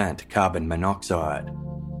 15% carbon monoxide.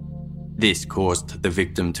 This caused the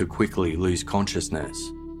victim to quickly lose consciousness,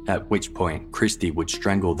 at which point Christie would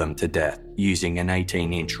strangle them to death using an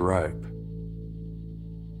 18-inch rope.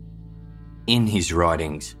 In his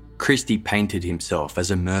writings, Christie painted himself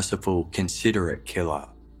as a merciful, considerate killer,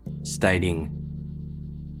 stating,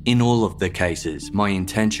 "In all of the cases, my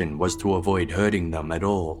intention was to avoid hurting them at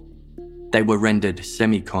all. They were rendered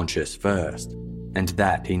semi-conscious first, and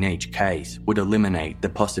that in each case would eliminate the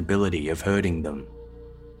possibility of hurting them."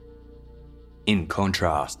 In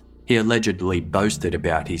contrast, he allegedly boasted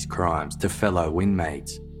about his crimes to fellow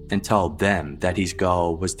inmates and told them that his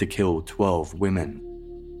goal was to kill 12 women.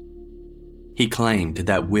 He claimed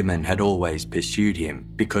that women had always pursued him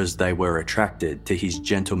because they were attracted to his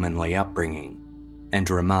gentlemanly upbringing, and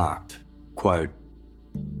remarked, quote,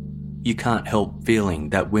 "You can't help feeling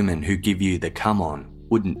that women who give you the come on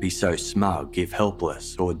wouldn't be so smug if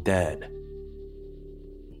helpless or dead."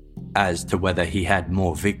 As to whether he had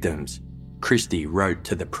more victims, Christie wrote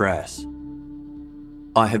to the press,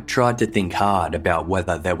 "I have tried to think hard about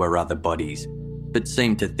whether there were other bodies, but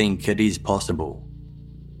seem to think it is possible.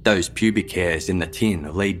 Those pubic hairs in the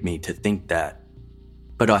tin lead me to think that,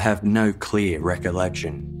 but I have no clear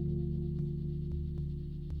recollection."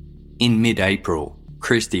 In mid-April,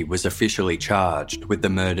 Christie was officially charged with the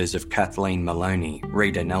murders of Kathleen Maloney,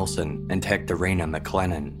 Rita Nelson, and Hectorina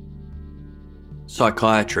McLennan.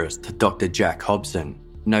 Psychiatrist Dr. Jack Hobson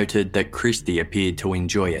noted that Christie appeared to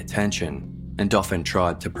enjoy attention and often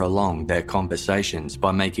tried to prolong their conversations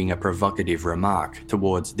by making a provocative remark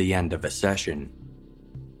towards the end of a session.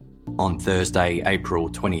 On Thursday, April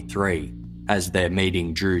 23, as their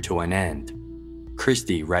meeting drew to an end,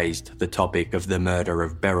 Christie raised the topic of the murder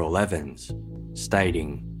of Beryl Evans,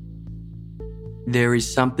 stating, "There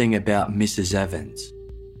is something about Mrs. Evans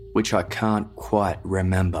which I can't quite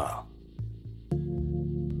remember."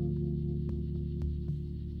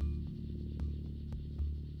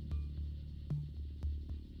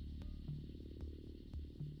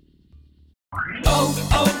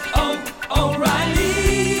 O'Reilly.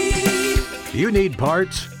 You need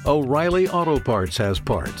parts? O'Reilly Auto Parts has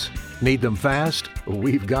parts. Need them fast?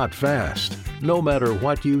 We've got fast. No matter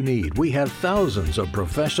what you need, we have thousands of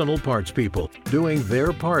professional parts people doing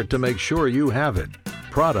their part to make sure you have it.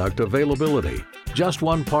 Product availability. Just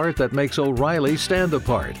one part that makes O'Reilly stand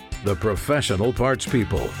apart. The professional parts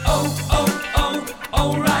people.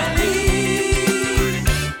 O'Reilly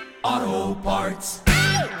Auto Parts.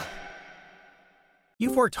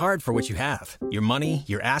 You've worked hard for what you have. Your money,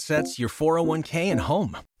 your assets, your 401k, and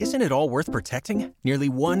home. Isn't it all worth protecting? Nearly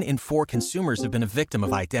 1 in 4 consumers have been a victim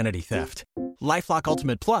of identity theft. LifeLock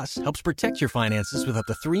Ultimate Plus helps protect your finances with up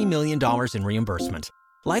to $3 million in reimbursement.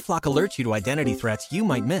 LifeLock alerts you to identity threats you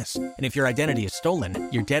might miss. And if your identity is stolen,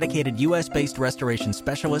 your dedicated US-based restoration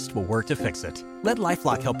specialist will work to fix it. Let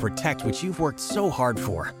LifeLock help protect what you've worked so hard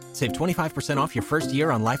for. Save 25% off your first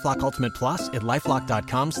year on LifeLock Ultimate Plus at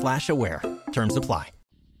LifeLock.com/aware. Terms apply.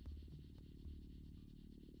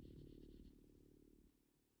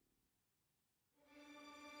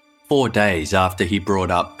 Four days after he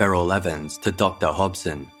brought up Beryl Evans to Dr.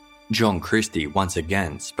 Hobson, John Christie once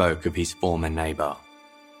again spoke of his former neighbour.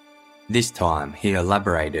 This time he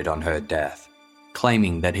elaborated on her death,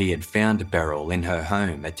 claiming that he had found Beryl in her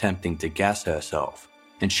home attempting to gas herself,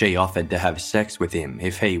 and she offered to have sex with him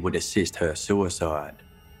if he would assist her suicide.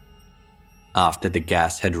 After the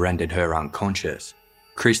gas had rendered her unconscious,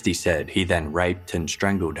 Christie said he then raped and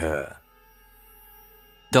strangled her.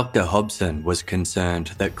 Dr. Hobson was concerned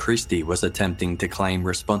that Christie was attempting to claim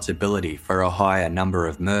responsibility for a higher number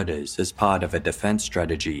of murders as part of a defence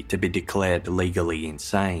strategy to be declared legally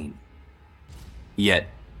insane. Yet,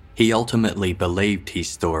 he ultimately believed his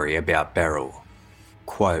story about Beryl.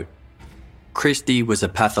 Quote, "Christie was a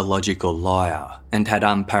pathological liar and had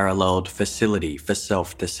unparalleled facility for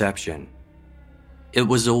self-deception. It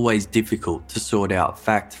was always difficult to sort out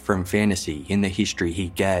fact from fantasy in the history he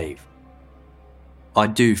gave. I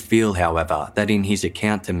do feel, however, that in his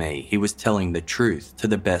account to me he was telling the truth to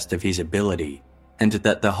the best of his ability, and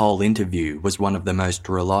that the whole interview was one of the most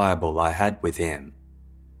reliable I had with him.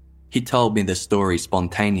 He told me the story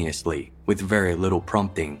spontaneously, with very little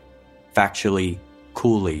prompting, factually,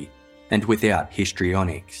 coolly, and without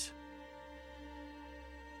histrionics."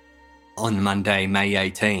 On Monday, May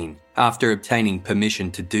 18, after obtaining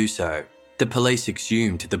permission to do so, the police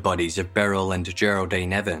exhumed the bodies of Beryl and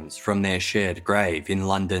Geraldine Evans from their shared grave in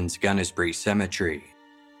London's Gunnersbury Cemetery.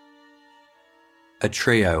 A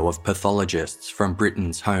trio of pathologists from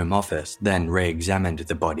Britain's Home Office then re-examined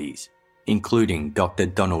the bodies, including Dr.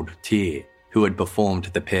 Donald Tier, who had performed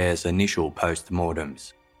the pair's initial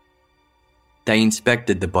post-mortems. They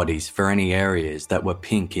inspected the bodies for any areas that were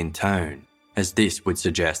pink in tone, as this would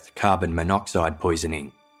suggest carbon monoxide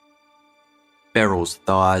poisoning. Beryl's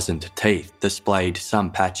thighs and teeth displayed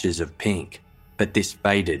some patches of pink, but this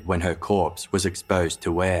faded when her corpse was exposed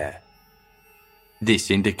to air.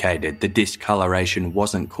 This indicated the discoloration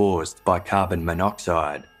wasn't caused by carbon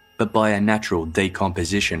monoxide, but by a natural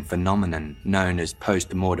decomposition phenomenon known as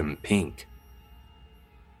post-mortem pink.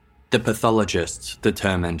 The pathologists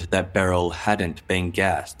determined that Beryl hadn't been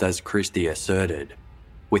gassed as Christie asserted,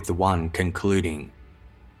 with one concluding,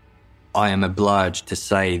 "I am obliged to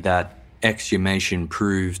say that exhumation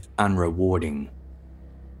proved unrewarding."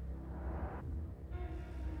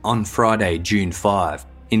 On Friday, June 5,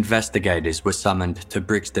 investigators were summoned to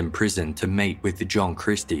Brixton Prison to meet with John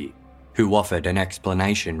Christie, who offered an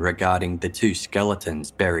explanation regarding the two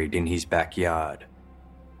skeletons buried in his backyard.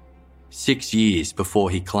 6 years before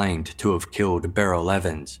he claimed to have killed Beryl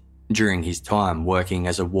Evans, during his time working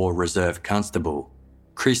as a War Reserve constable,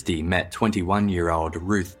 Christie met 21-year-old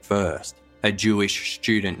Ruth First, a Jewish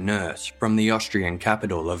student nurse from the Austrian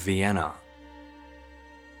capital of Vienna.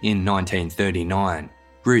 In 1939,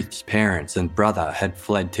 Ruth's parents and brother had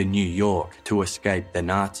fled to New York to escape the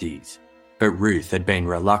Nazis, but Ruth had been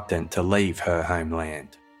reluctant to leave her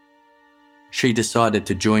homeland. She decided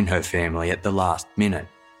to join her family at the last minute,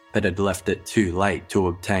 but had left it too late to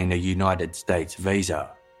obtain a United States visa.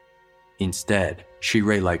 Instead, she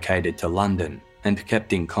relocated to London and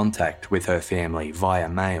kept in contact with her family via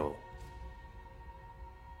mail.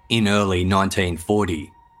 In early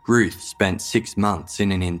 1940, Ruth spent 6 months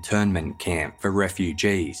in an internment camp for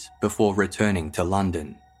refugees before returning to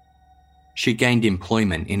London. She gained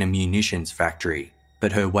employment in a munitions factory,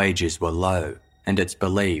 but her wages were low, and it's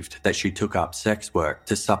believed that she took up sex work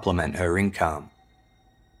to supplement her income.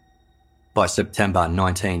 By September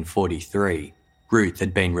 1943, Ruth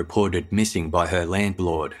had been reported missing by her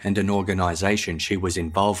landlord and an organisation she was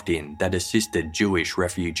involved in that assisted Jewish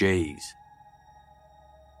refugees.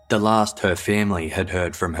 The last her family had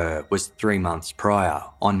heard from her was 3 months prior,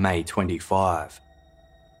 on May 25.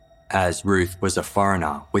 As Ruth was a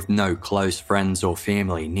foreigner with no close friends or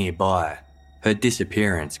family nearby, her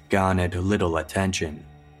disappearance garnered little attention.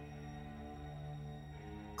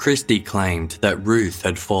 Christie claimed that Ruth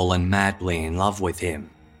had fallen madly in love with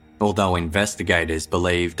him, although investigators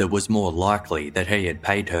believed it was more likely that he had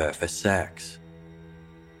paid her for sex.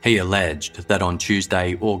 He alleged that on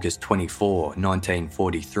Tuesday, August 24,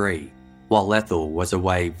 1943, while Ethel was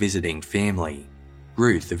away visiting family,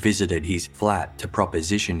 Ruth visited his flat to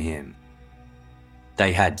proposition him.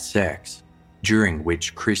 They had sex, during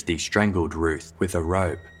which Christie strangled Ruth with a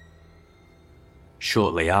rope.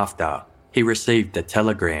 Shortly after, he received a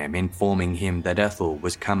telegram informing him that Ethel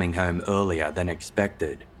was coming home earlier than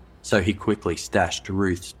expected, so he quickly stashed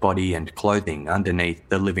Ruth's body and clothing underneath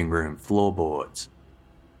the living room floorboards.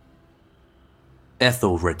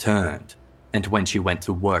 Ethel returned, and when she went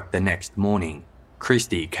to work the next morning,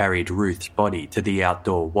 Christie carried Ruth's body to the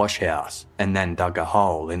outdoor wash house and then dug a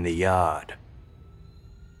hole in the yard.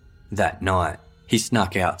 That night, he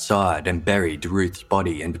snuck outside and buried Ruth's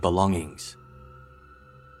body and belongings.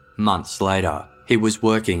 Months later, he was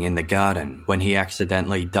working in the garden when he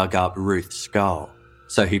accidentally dug up Ruth's skull,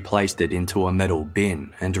 so he placed it into a metal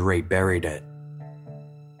bin and reburied it.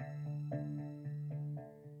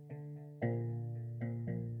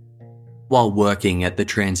 While working at the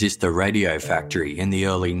transistor radio factory in the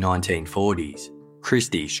early 1940s,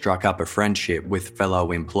 Christie struck up a friendship with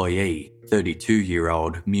fellow employee,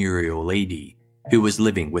 32-year-old Muriel Eady, who was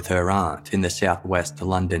living with her aunt in the southwest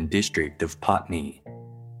London district of Putney.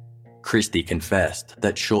 Christie confessed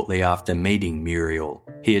that shortly after meeting Muriel,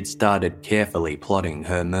 he had started carefully plotting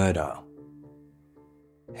her murder.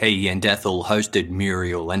 He and Ethel hosted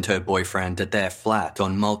Muriel and her boyfriend at their flat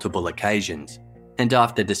on multiple occasions, and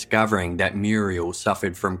after discovering that Muriel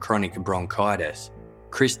suffered from chronic bronchitis,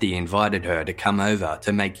 Christie invited her to come over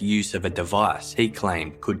to make use of a device he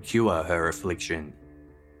claimed could cure her affliction.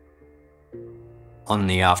 On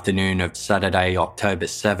the afternoon of Saturday, October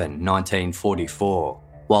 7, 1944,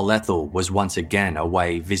 while Ethel was once again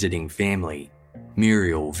away visiting family,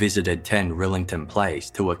 Muriel visited 10 Rillington Place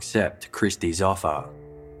to accept Christie's offer.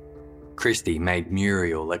 Christie made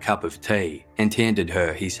Muriel a cup of tea and handed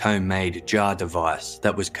her his homemade jar device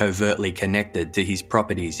that was covertly connected to his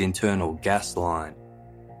property's internal gas line.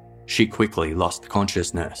 She quickly lost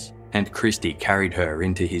consciousness, and Christie carried her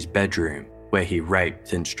into his bedroom, where he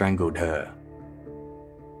raped and strangled her.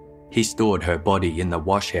 He stored her body in the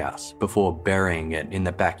wash house before burying it in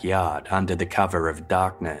the backyard under the cover of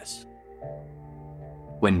darkness.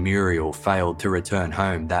 When Muriel failed to return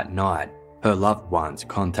home that night, her loved ones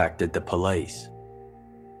contacted the police.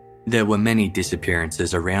 There were many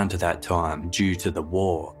disappearances around that time due to the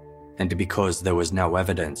war, and because there was no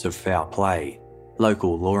evidence of foul play,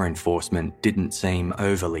 local law enforcement didn't seem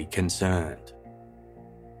overly concerned.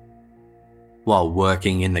 While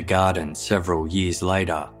working in the garden several years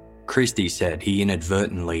later, Christie said he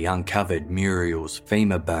inadvertently uncovered Muriel's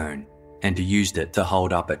femur bone and used it to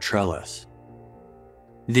hold up a trellis.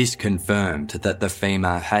 This confirmed that the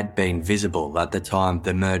femur had been visible at the time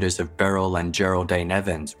the murders of Beryl and Geraldine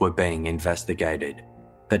Evans were being investigated,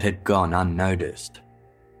 but had gone unnoticed.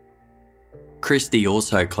 Christie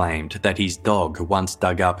also claimed that his dog once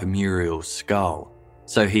dug up Muriel's skull,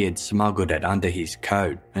 so he had smuggled it under his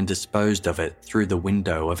coat and disposed of it through the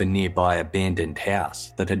window of a nearby abandoned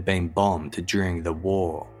house that had been bombed during the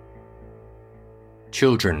war.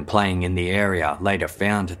 Children playing in the area later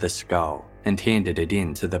found the skull and handed it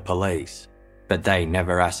in to the police, but they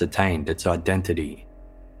never ascertained its identity.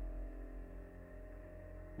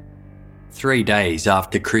 3 days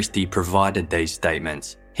after Christie provided these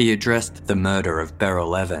statements, he addressed the murder of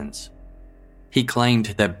Beryl Evans. He claimed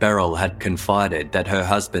that Beryl had confided that her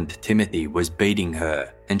husband Timothy was beating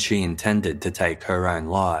her and she intended to take her own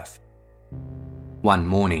life. One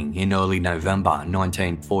morning in early November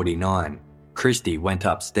 1949, Christie went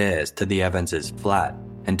upstairs to the Evans' flat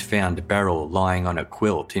and found Beryl lying on a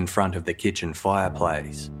quilt in front of the kitchen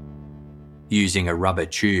fireplace. Using a rubber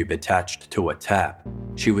tube attached to a tap,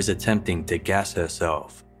 she was attempting to gas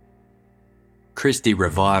herself. Christie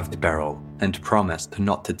revived Beryl and promised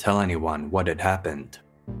not to tell anyone what had happened.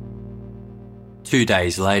 2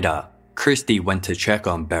 days later, Christie went to check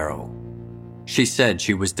on Beryl. She said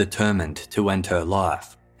she was determined to end her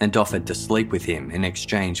life and offered to sleep with him in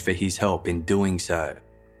exchange for his help in doing so.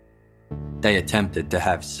 They attempted to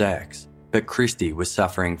have sex, but Christie was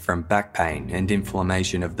suffering from back pain and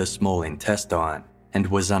inflammation of the small intestine and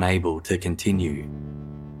was unable to continue.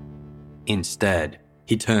 Instead,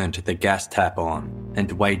 he turned the gas tap on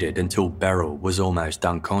and waited until Beryl was almost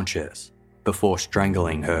unconscious before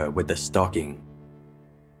strangling her with a stocking.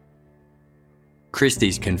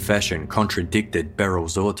 Christie's confession contradicted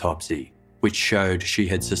Beryl's autopsy, which showed she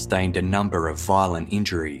had sustained a number of violent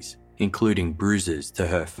injuries, including bruises to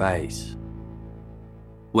her face.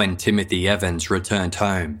 When Timothy Evans returned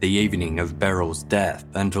home the evening of Beryl's death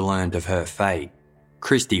and learned of her fate,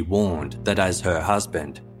 Christie warned that as her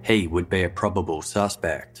husband, he would be a probable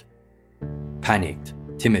suspect. Panicked,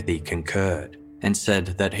 Timothy concurred and said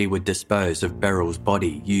that he would dispose of Beryl's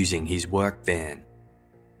body using his work van.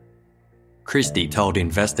 Christie told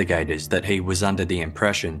investigators that he was under the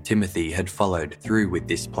impression Timothy had followed through with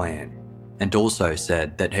this plan, and also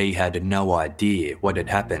said that he had no idea what had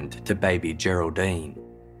happened to baby Geraldine.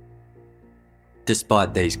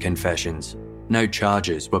 Despite these confessions, no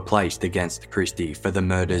charges were placed against Christie for the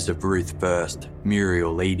murders of Ruth First,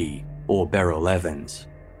 Muriel Eady, or Beryl Evans.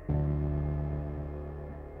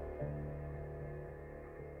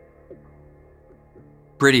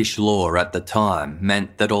 British law at the time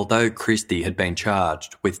meant that although Christie had been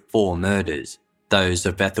charged with 4 murders, those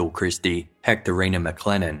of Ethel Christie, Hectorina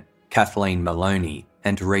McLennan, Kathleen Maloney,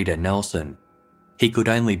 and Rita Nelson, he could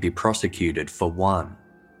only be prosecuted for 1.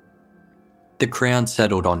 The Crown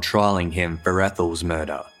settled on trialling him for Ethel's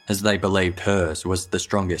murder, as they believed hers was the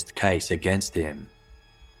strongest case against him.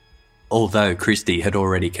 Although Christie had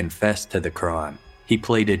already confessed to the crime, he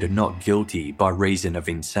pleaded not guilty by reason of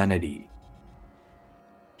insanity.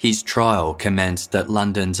 His trial commenced at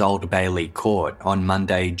London's Old Bailey Court on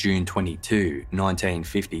Monday, June 22,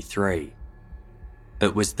 1953.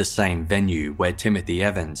 It was the same venue where Timothy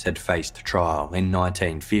Evans had faced trial in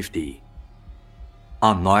 1950.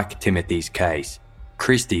 Unlike Timothy's case,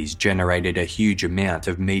 Christie's generated a huge amount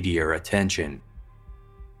of media attention.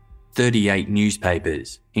 38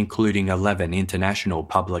 newspapers, including 11 international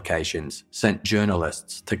publications, sent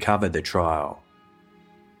journalists to cover the trial.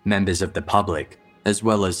 Members of the public, as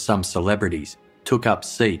well as some celebrities, took up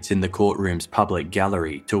seats in the courtroom's public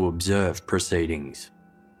gallery to observe proceedings.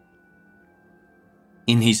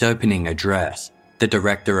 In his opening address, the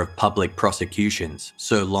Director of Public Prosecutions,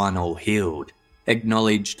 Sir Lionel Heald,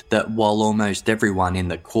 acknowledged that while almost everyone in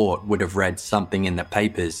the court would have read something in the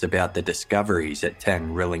papers about the discoveries at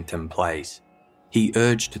 10 Rillington Place, he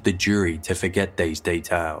urged the jury to forget these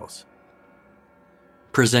details.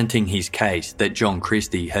 Presenting his case that John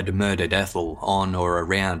Christie had murdered Ethel on or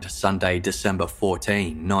around Sunday, December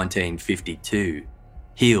 14, 1952,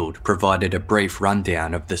 Heald provided a brief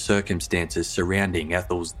rundown of the circumstances surrounding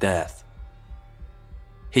Ethel's death.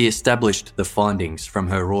 He established the findings from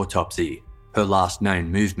her autopsy, her last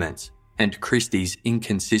known movements, and Christie's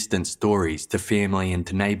inconsistent stories to family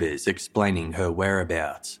and neighbours explaining her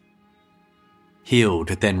whereabouts. Heald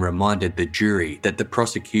then reminded the jury that the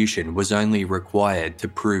prosecution was only required to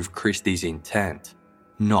prove Christie's intent,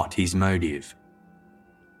 not his motive.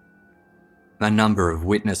 A number of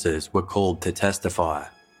witnesses were called to testify.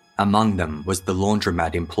 Among them was the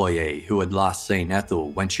laundromat employee who had last seen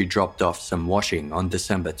Ethel when she dropped off some washing on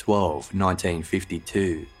December 12,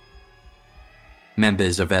 1952.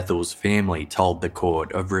 Members of Ethel's family told the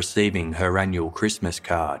court of receiving her annual Christmas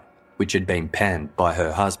card, which had been penned by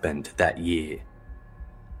her husband that year.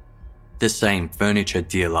 The same furniture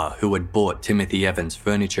dealer who had bought Timothy Evans'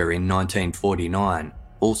 furniture in 1949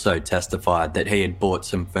 also testified that he had bought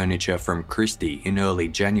some furniture from Christie in early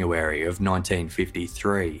January of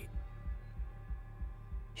 1953.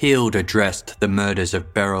 Heald addressed the murders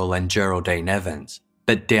of Beryl and Geraldine Evans,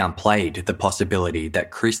 but downplayed the possibility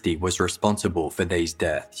that Christie was responsible for these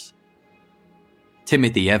deaths.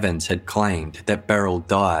 Timothy Evans had claimed that Beryl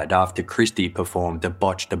died after Christie performed a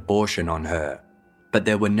botched abortion on her, but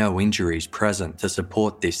there were no injuries present to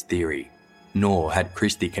support this theory, nor had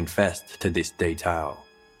Christie confessed to this detail.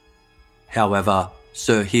 However,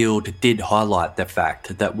 Sir Heald did highlight the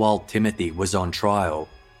fact that while Timothy was on trial,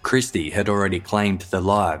 Christie had already claimed the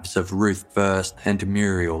lives of Ruth First and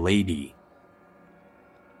Muriel Eady.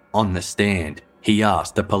 On the stand, he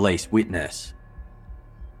asked a police witness,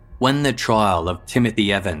 "When the trial of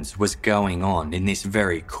Timothy Evans was going on in this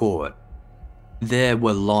very court, there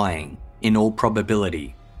were lying, in all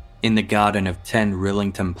probability, in the garden of 10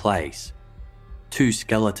 Rillington Place, 2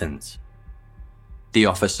 skeletons." The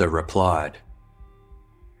officer replied,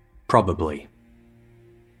 "Probably."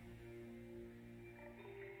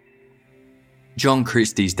 John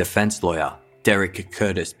Christie's defence lawyer, Derek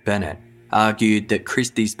Curtis Bennett, argued that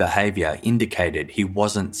Christie's behaviour indicated he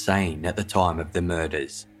wasn't sane at the time of the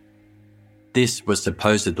murders. This was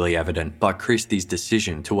supposedly evident by Christie's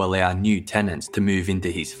decision to allow new tenants to move into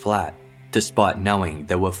his flat, despite knowing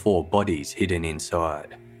there were 4 bodies hidden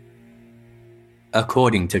inside.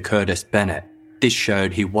 According to Curtis Bennett, this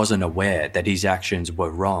showed he wasn't aware that his actions were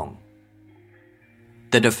wrong.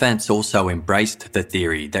 The defence also embraced the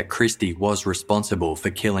theory that Christie was responsible for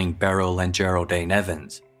killing Beryl and Geraldine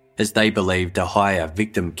Evans, as they believed a higher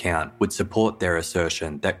victim count would support their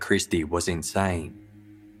assertion that Christie was insane.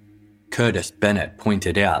 Curtis Bennett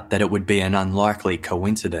pointed out that it would be an unlikely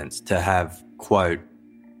coincidence to have, quote,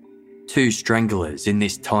 2 stranglers in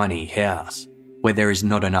this tiny house, where there is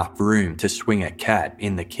not enough room to swing a cat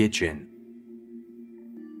in the kitchen.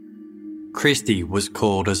 Christie was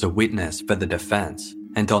called as a witness for the defence,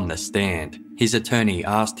 and on the stand, his attorney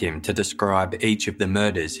asked him to describe each of the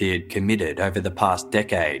murders he had committed over the past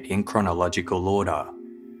decade in chronological order.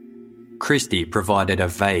 Christie provided a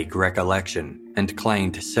vague recollection and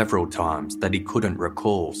claimed several times that he couldn't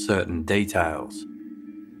recall certain details.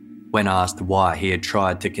 When asked why he had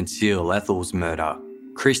tried to conceal Ethel's murder,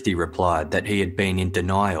 Christie replied that he had been in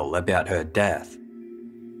denial about her death.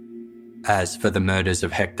 As for the murders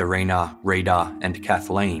of Hectorina, Rita, and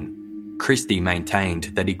Kathleen, Christie maintained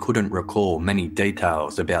that he couldn't recall many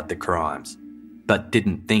details about the crimes, but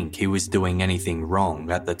didn't think he was doing anything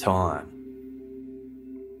wrong at the time.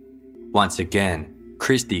 Once again,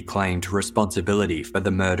 Christie claimed responsibility for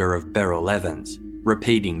the murder of Beryl Evans,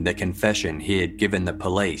 repeating the confession he had given the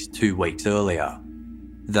police 2 weeks earlier,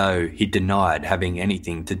 though he denied having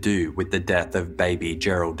anything to do with the death of baby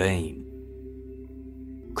Geraldine.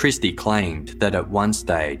 Christie claimed that at one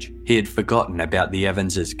stage he had forgotten about the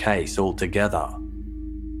Evanses' case altogether.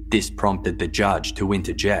 This prompted the judge to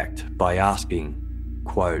interject by asking,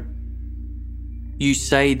 quote, "You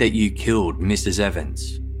say that you killed Mrs.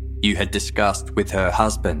 Evans. You had discussed with her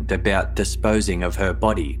husband about disposing of her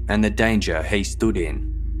body and the danger he stood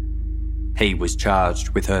in. He was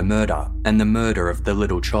charged with her murder and the murder of the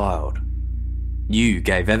little child. You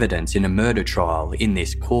gave evidence in a murder trial in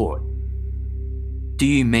this court. Do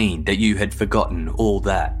you mean that you had forgotten all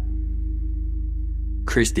that?"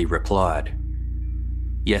 Christie replied,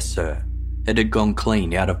 "Yes, sir. It had gone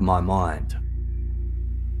clean out of my mind."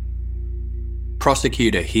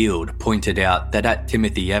 Prosecutor Heald pointed out that at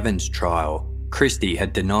Timothy Evans' trial, Christie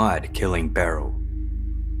had denied killing Beryl.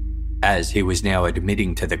 As he was now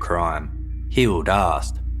admitting to the crime, Heald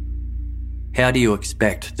asked, "How do you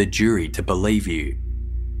expect the jury to believe you?"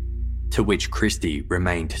 To which Christie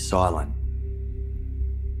remained silent.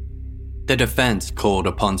 The defence called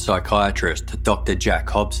upon psychiatrist Dr. Jack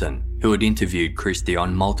Hobson, who had interviewed Christie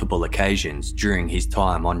on multiple occasions during his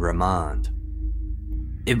time on remand.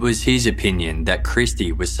 It was his opinion that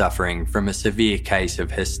Christie was suffering from a severe case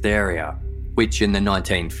of hysteria, which in the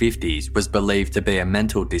 1950s was believed to be a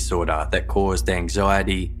mental disorder that caused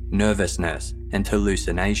anxiety, nervousness, and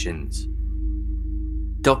hallucinations.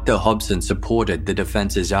 Dr. Hobson supported the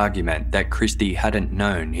defence's argument that Christie hadn't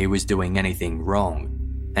known he was doing anything wrong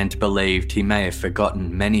and believed he may have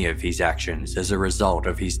forgotten many of his actions as a result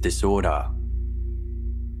of his disorder.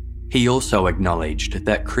 He also acknowledged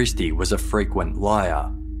that Christie was a frequent liar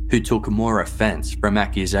who took more offence from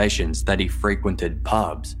accusations that he frequented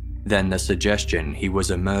pubs than the suggestion he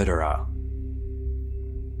was a murderer.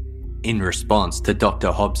 In response to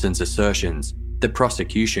Dr. Hobson's assertions, the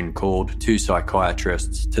prosecution called 2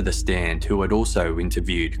 psychiatrists to the stand who had also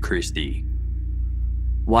interviewed Christie.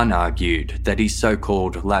 One argued that his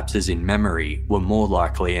so-called lapses in memory were more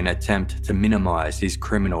likely an attempt to minimise his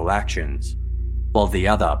criminal actions, while the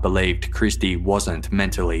other believed Christie wasn't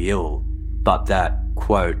mentally ill, but that,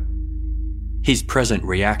 quote, "His present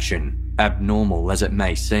reaction, abnormal as it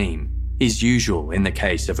may seem, is usual in the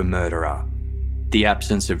case of a murderer. The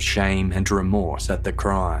absence of shame and remorse at the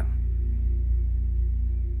crime."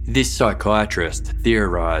 This psychiatrist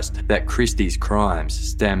theorised that Christie's crimes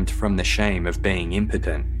stemmed from the shame of being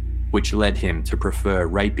impotent, which led him to prefer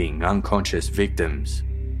raping unconscious victims.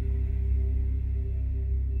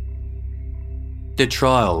 The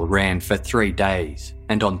trial ran for 3 days,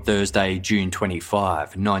 and on Thursday, June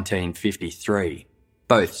 25, 1953,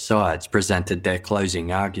 both sides presented their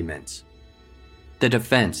closing arguments. The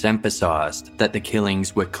defence emphasised that the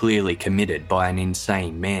killings were clearly committed by an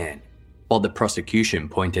insane man, while the prosecution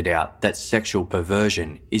pointed out that sexual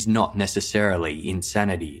perversion is not necessarily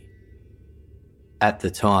insanity. At the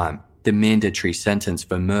time, the mandatory sentence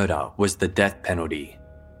for murder was the death penalty.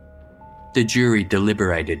 The jury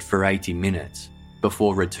deliberated for 80 minutes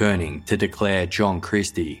before returning to declare John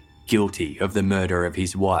Christie guilty of the murder of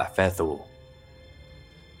his wife Ethel.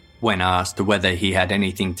 When asked whether he had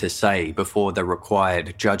anything to say before the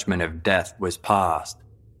required judgment of death was passed,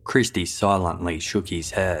 Christie silently shook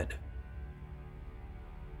his head.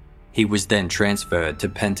 He was then transferred to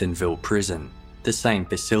Pentonville Prison, the same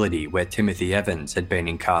facility where Timothy Evans had been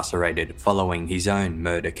incarcerated following his own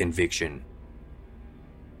murder conviction.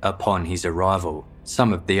 Upon his arrival,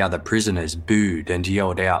 some of the other prisoners booed and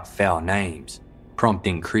yelled out foul names,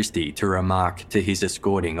 prompting Christie to remark to his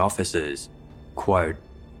escorting officers, quote,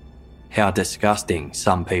 "How disgusting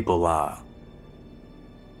some people are."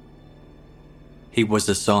 He was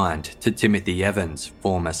assigned to Timothy Evans'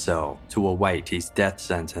 former cell to await his death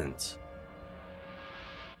sentence.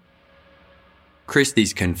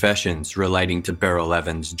 Christie's confessions relating to Beryl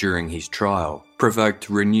Evans during his trial provoked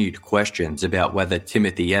renewed questions about whether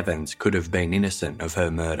Timothy Evans could have been innocent of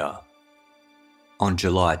her murder. On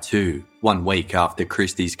July 2, 1 week after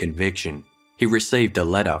Christie's conviction, he received a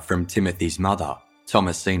letter from Timothy's mother,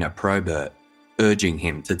 Thomasina Probert, urging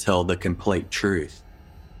him to tell the complete truth.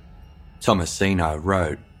 Thomasina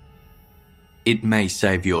wrote, "It may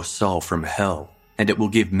save your soul from hell, and it will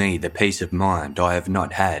give me the peace of mind I have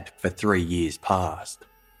not had for 3 years past."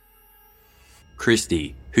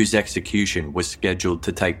 Christie, whose execution was scheduled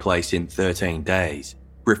to take place in 13 days,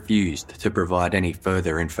 refused to provide any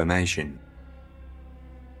further information.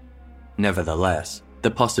 Nevertheless,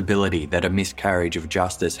 the possibility that a miscarriage of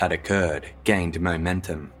justice had occurred gained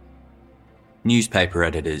momentum. Newspaper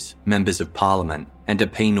editors, members of parliament, and a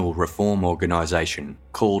penal reform organisation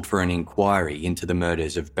called for an inquiry into the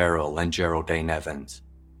murders of Beryl and Geraldine Evans.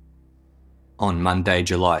 On Monday,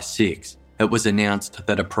 July 6, it was announced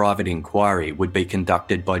that a private inquiry would be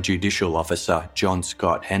conducted by Judicial Officer John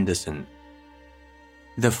Scott Henderson.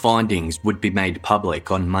 The findings would be made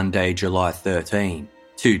public on Monday, July 13,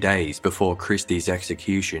 2 days before Christie's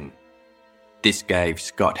execution. This gave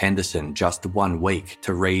Scott Henderson just 1 week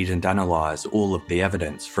to read and analyse all of the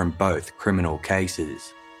evidence from both criminal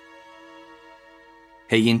cases.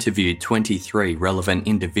 He interviewed 23 relevant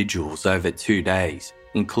individuals over 2 days,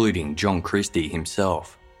 including John Christie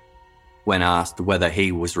himself. When asked whether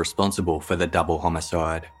he was responsible for the double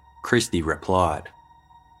homicide, Christie replied,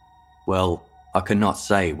 "Well, I cannot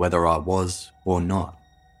say whether I was or not."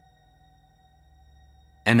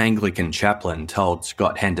 An Anglican chaplain told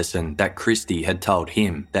Scott Henderson that Christie had told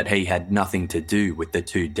him that he had nothing to do with the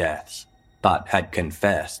 2 deaths, but had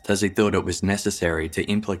confessed as he thought it was necessary to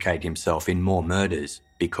implicate himself in more murders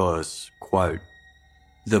because, quote,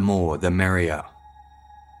 "the more the merrier."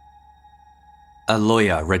 A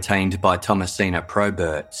lawyer retained by Thomasina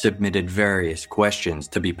Probert submitted various questions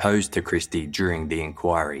to be posed to Christie during the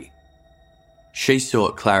inquiry. She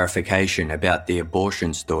sought clarification about the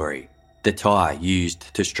abortion story, the tie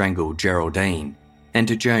used to strangle Geraldine,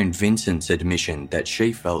 and Joan Vincent's admission that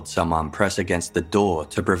she felt someone press against the door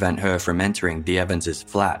to prevent her from entering the Evans'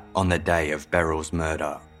 flat on the day of Beryl's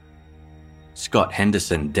murder. Scott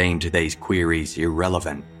Henderson deemed these queries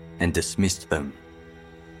irrelevant and dismissed them.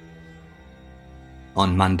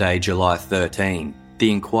 On Monday, July 13,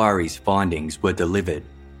 the inquiry's findings were delivered,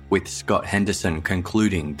 with Scott Henderson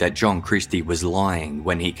concluding that John Christie was lying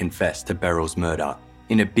when he confessed to Beryl's murder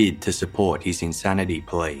in a bid to support his insanity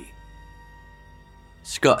plea.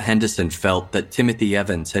 Scott Henderson felt that Timothy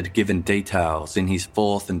Evans had given details in his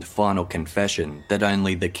 4th and final confession that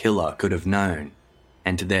only the killer could have known,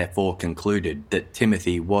 and therefore concluded that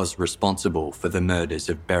Timothy was responsible for the murders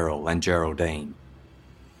of Beryl and Geraldine.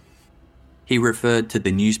 He referred to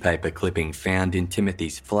the newspaper clipping found in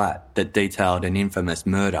Timothy's flat that detailed an infamous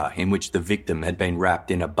murder in which the victim had been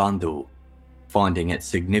wrapped in a bundle, finding it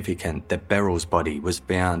significant that Beryl's body was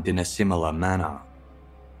found in a similar manner.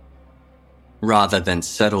 Rather than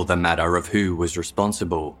settle the matter of who was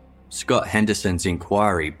responsible, Scott Henderson's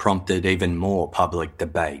inquiry prompted even more public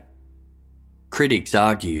debate. Critics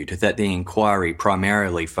argued that the inquiry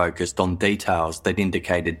primarily focused on details that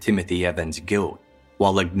indicated Timothy Evans' guilt,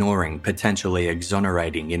 while ignoring potentially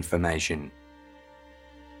exonerating information.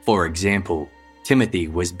 For example, Timothy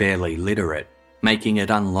was barely literate, making it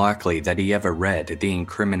unlikely that he ever read the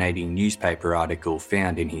incriminating newspaper article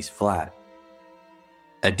found in his flat.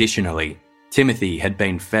 Additionally, Timothy had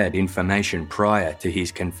been fed information prior to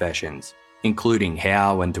his confessions, including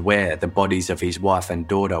how and where the bodies of his wife and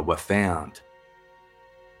daughter were found.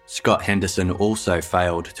 Scott Henderson also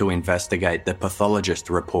failed to investigate the pathologist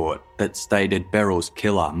report that stated Beryl's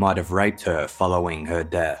killer might have raped her following her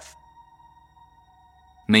death.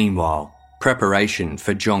 Meanwhile, preparation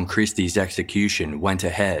for John Christie's execution went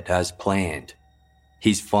ahead as planned.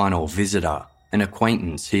 His final visitor, an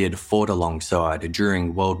acquaintance he had fought alongside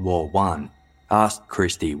during World War I, asked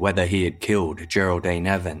Christie whether he had killed Geraldine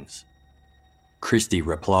Evans. Christie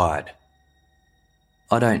replied,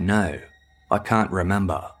 "I don't know, I can't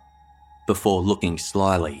remember," before looking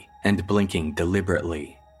slyly and blinking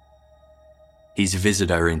deliberately. His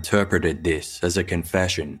visitor interpreted this as a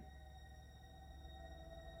confession.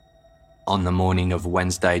 On the morning of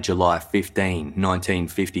Wednesday, July 15,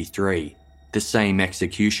 1953, the same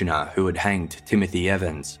executioner who had hanged Timothy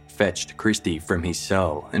Evans fetched Christie from his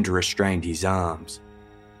cell and restrained his arms.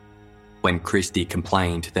 When Christie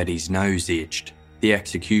complained that his nose itched, the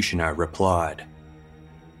executioner replied,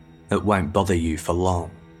 "It won't bother you for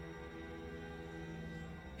long."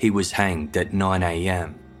 He was hanged at 9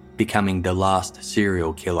 a.m, becoming the last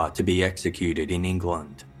serial killer to be executed in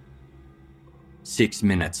England. 6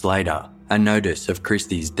 minutes later, a notice of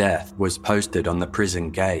Christie's death was posted on the prison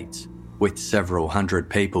gates, with several hundred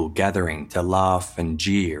people gathering to laugh and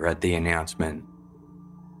jeer at the announcement.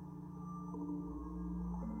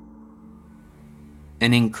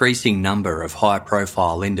 An increasing number of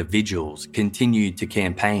high-profile individuals continued to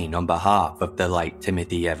campaign on behalf of the late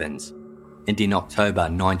Timothy Evans, and in October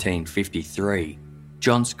 1953,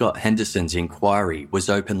 John Scott Henderson's inquiry was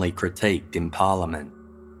openly critiqued in Parliament.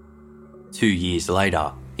 2 years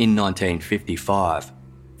later, in 1955,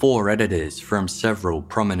 4 editors from several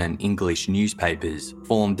prominent English newspapers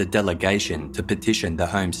formed a delegation to petition the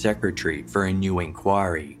Home Secretary for a new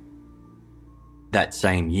inquiry. That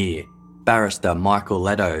same year, barrister Michael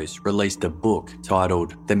Eddowes released a book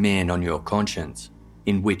titled The Man on Your Conscience,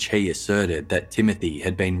 in which he asserted that Timothy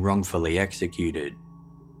had been wrongfully executed.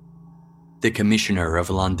 The Commissioner of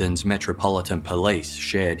London's Metropolitan Police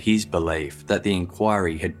shared his belief that the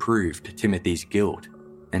inquiry had proved Timothy's guilt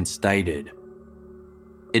and stated,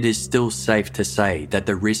 "It is still safe to say that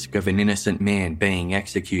the risk of an innocent man being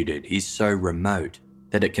executed is so remote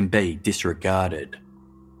that it can be disregarded."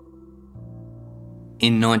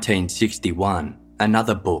 In 1961,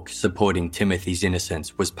 another book supporting Timothy's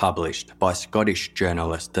innocence was published by Scottish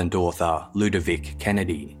journalist and author Ludovic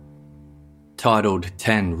Kennedy. Titled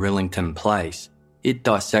 10 Rillington Place, it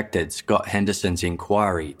dissected Scott Henderson's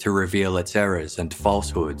inquiry to reveal its errors and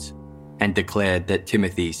falsehoods, and declared that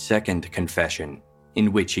Timothy's second confession,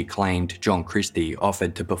 in which he claimed John Christie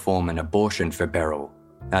offered to perform an abortion for Beryl,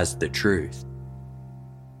 as the truth.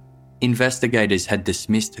 Investigators had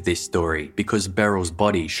dismissed this story because Beryl's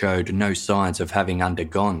body showed no signs of having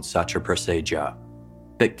undergone such a procedure,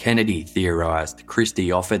 but Kennedy theorised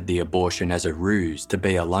Christie offered the abortion as a ruse to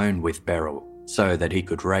be alone with Beryl so that he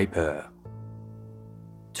could rape her.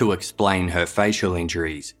 To explain her facial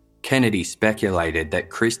injuries, Kennedy speculated that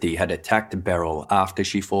Christie had attacked Beryl after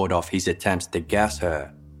she fought off his attempts to gas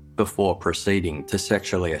her, before proceeding to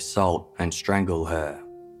sexually assault and strangle her.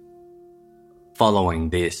 Following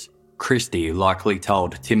this, Christie likely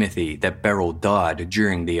told Timothy that Beryl died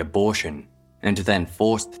during the abortion, and then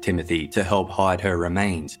forced Timothy to help hide her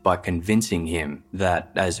remains by convincing him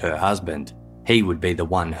that, as her husband, he would be the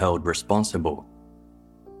one held responsible.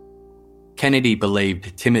 Kennedy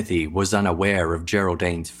believed Timothy was unaware of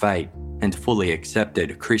Geraldine's fate and fully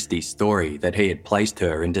accepted Christie's story that he had placed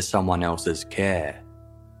her into someone else's care.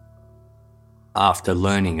 After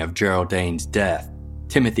learning of Geraldine's death,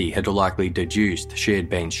 Timothy had likely deduced she had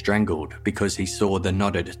been strangled because he saw the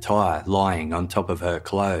knotted tie lying on top of her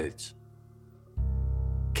clothes.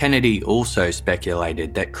 Kennedy also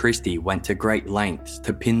speculated that Christie went to great lengths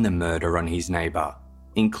to pin the murder on his neighbour,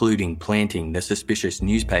 including planting the suspicious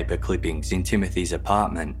newspaper clippings in Timothy's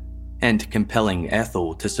apartment and compelling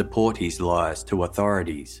Ethel to support his lies to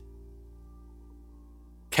authorities.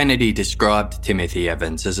 Kennedy described Timothy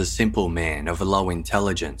Evans as a simple man of low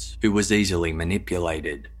intelligence who was easily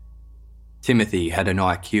manipulated. Timothy had an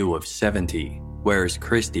IQ of 70, whereas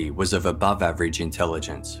Christie was of above-average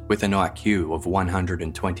intelligence with an IQ of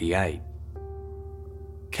 128.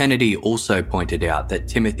 Kennedy also pointed out that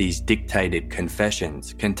Timothy's dictated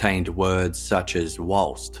confessions contained words such as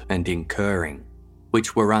whilst and incurring,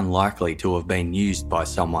 which were unlikely to have been used by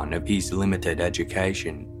someone of his limited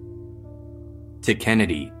education. To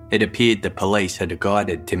Kennedy, it appeared the police had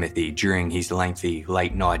guided Timothy during his lengthy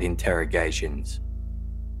late-night interrogations.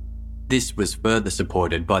 This was further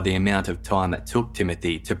supported by the amount of time it took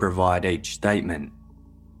Timothy to provide each statement.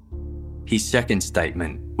 His second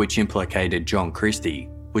statement, which implicated John Christie,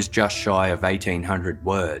 was just shy of 1,800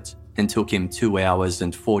 words and took him 2 hours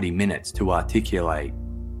and 40 minutes to articulate.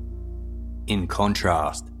 In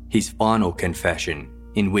contrast, his final confession,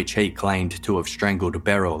 in which he claimed to have strangled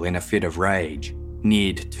Beryl in a fit of rage,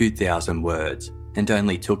 neared 2,000 words and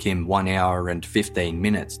only took him 1 hour and 15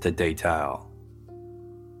 minutes to detail.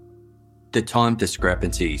 The time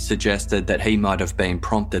discrepancy suggested that he might have been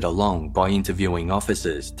prompted along by interviewing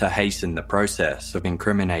officers to hasten the process of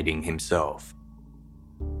incriminating himself.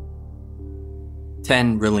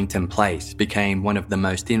 10 Rillington Place became one of the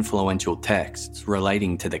most influential texts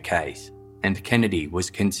relating to the case, and Kennedy was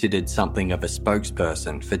considered something of a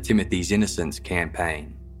spokesperson for Timothy's innocence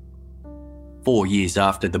campaign. 4 years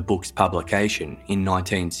after the book's publication in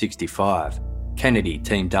 1965, Kennedy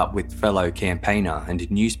teamed up with fellow campaigner and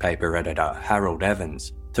newspaper editor Harold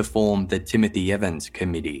Evans to form the Timothy Evans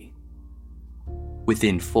Committee.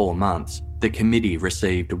 Within 4 months, the committee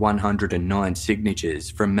received 109 signatures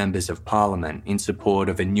from members of Parliament in support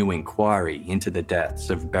of a new inquiry into the deaths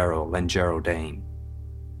of Beryl and Geraldine.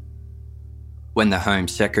 When the Home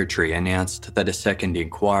Secretary announced that a second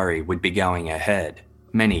inquiry would be going ahead,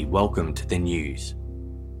 many welcomed the news.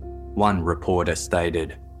 One reporter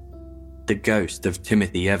stated, "The ghost of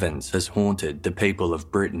Timothy Evans has haunted the people of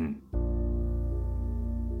Britain."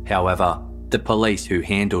 However, the police who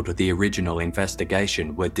handled the original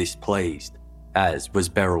investigation were displeased, as was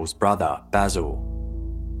Beryl's brother, Basil.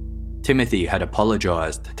 Timothy had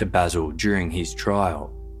apologised to Basil during his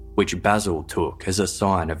trial, which Basil took as a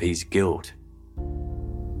sign of his guilt.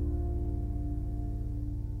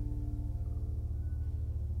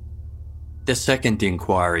 The second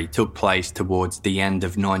inquiry took place towards the end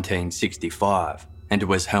of 1965 and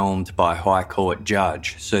was helmed by High Court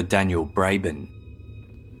Judge Sir Daniel Braben.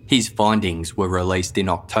 His findings were released in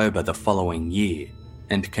October the following year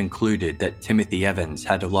and concluded that Timothy Evans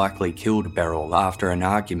had likely killed Beryl after an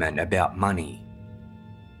argument about money.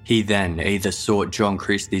 He then either sought John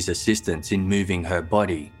Christie's assistance in moving her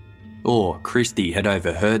body, or Christie had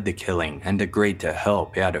overheard the killing and agreed to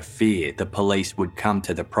help out of fear the police would come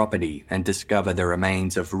to the property and discover the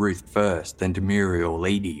remains of Ruth First and Muriel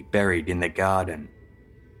Eady buried in the garden.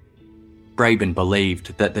 Braben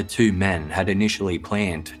believed that the two men had initially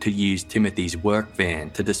planned to use Timothy's work van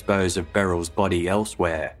to dispose of Beryl's body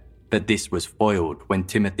elsewhere, but this was foiled when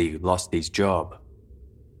Timothy lost his job.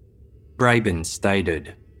 Braben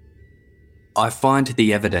stated, "I find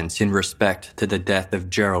the evidence in respect to the death of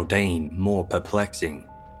Geraldine more perplexing.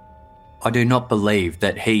 I do not believe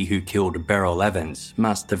that he who killed Beryl Evans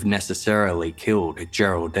must have necessarily killed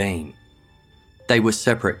Geraldine. They were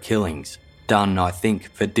separate killings, done, I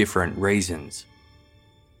think, for different reasons.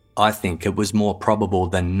 I think it was more probable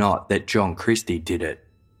than not that John Christie did it.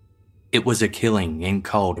 It was a killing in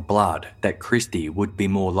cold blood that Christie would be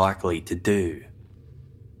more likely to do."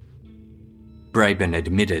 Braben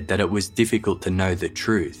admitted that it was difficult to know the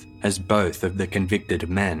truth, as both of the convicted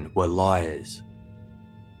men were liars.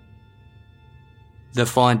 The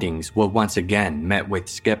findings were once again met with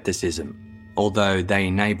scepticism, although they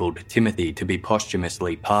enabled Timothy to be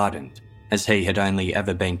posthumously pardoned, as he had only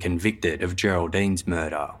ever been convicted of Geraldine's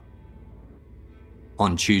murder.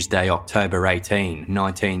 On Tuesday, October 18,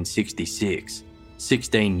 1966,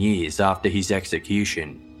 16 years after his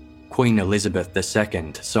execution, Queen Elizabeth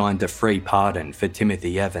II signed a free pardon for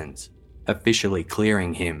Timothy Evans, officially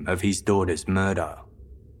clearing him of his daughter's murder.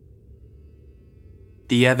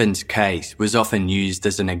 The Evans case was often used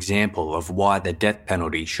as an example of why the death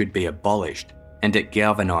penalty should be abolished, and it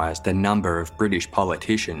galvanised a number of British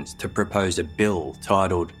politicians to propose a bill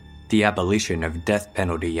titled the Abolition of Death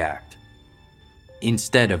Penalty Act.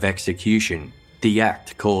 Instead of execution, the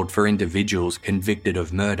Act called for individuals convicted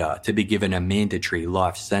of murder to be given a mandatory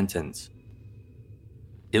life sentence.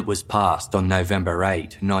 It was passed on November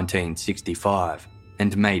 8, 1965,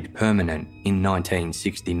 and made permanent in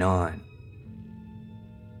 1969.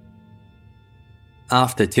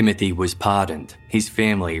 After Timothy was pardoned, his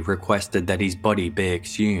family requested that his body be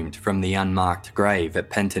exhumed from the unmarked grave at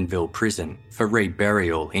Pentonville Prison for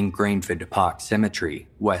reburial in Greenford Park Cemetery,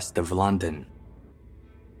 west of London.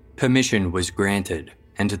 Permission was granted,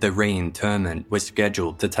 and the reinterment was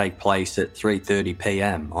scheduled to take place at 3:30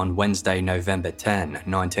 p.m. on Wednesday, November 10,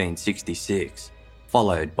 1966,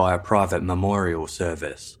 followed by a private memorial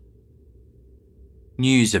service.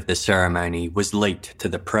 News of the ceremony was leaked to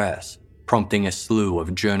the press, prompting a slew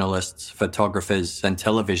of journalists, photographers, and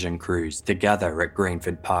television crews to gather at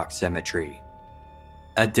Greenford Park Cemetery.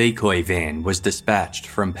 A decoy van was dispatched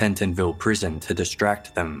from Pentonville Prison to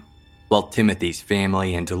distract them, while Timothy's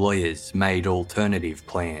family and lawyers made alternative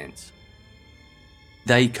plans.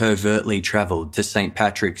 They covertly travelled to St.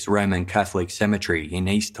 Patrick's Roman Catholic Cemetery in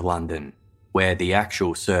East London, where the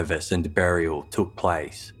actual service and burial took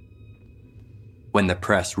place. When the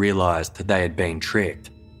press realised they had been tricked,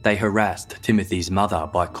 they harassed Timothy's mother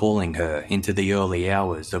by calling her into the early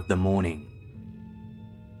hours of the morning.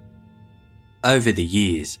 Over the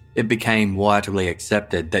years, it became widely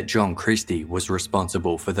accepted that John Christie was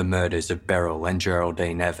responsible for the murders of Beryl and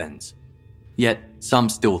Geraldine Evans. Yet, some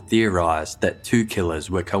still theorised that two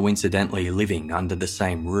killers were coincidentally living under the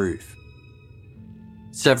same roof.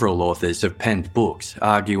 Several authors have penned books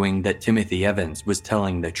arguing that Timothy Evans was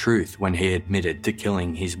telling the truth when he admitted to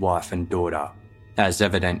killing his wife and daughter, as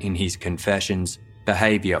evident in his confessions,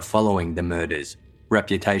 behaviour following the murders,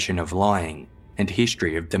 reputation of lying, and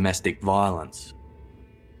history of domestic violence.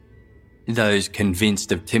 Those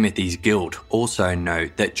convinced of Timothy's guilt also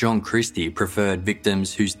note that John Christie preferred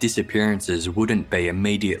victims whose disappearances wouldn't be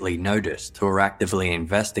immediately noticed or actively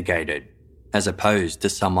investigated, as opposed to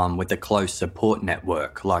someone with a close support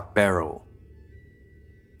network like Beryl.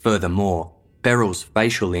 Furthermore, Beryl's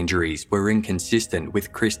facial injuries were inconsistent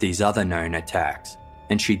with Christie's other known attacks,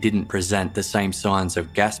 and she didn't present the same signs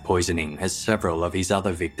of gas poisoning as several of his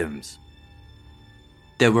other victims.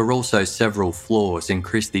 There were also several flaws in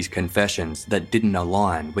Christie's confessions that didn't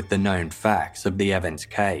align with the known facts of the Evans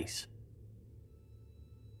case.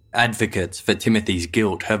 Advocates for Timothy's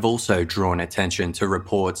guilt have also drawn attention to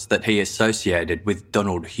reports that he associated with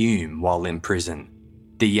Donald Hume while in prison,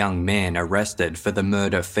 the young man arrested for the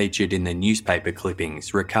murder featured in the newspaper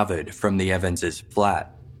clippings recovered from the Evans'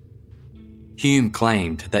 flat. Hume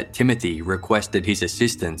claimed that Timothy requested his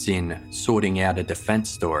assistance in sorting out a defence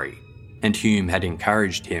story, and Hume had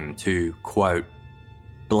encouraged him to, quote,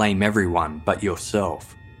 blame everyone but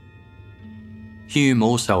yourself. Hume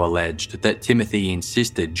also alleged that Timothy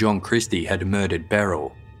insisted John Christie had murdered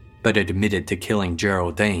Beryl, but admitted to killing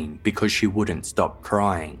Geraldine because she wouldn't stop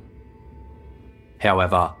crying.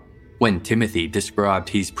 However, when Timothy described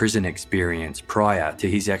his prison experience prior to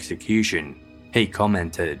his execution, he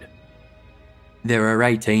commented, "There are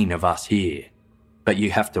 18 of us here, but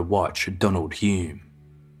you have to watch Donald Hume."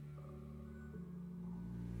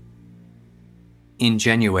 In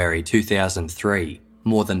January 2003,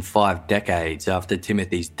 more than 5 decades after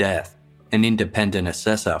Timothy's death, an independent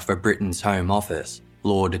assessor for Britain's Home Office,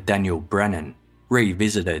 Lord Daniel Brennan,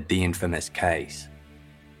 revisited the infamous case.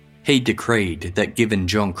 He decreed that given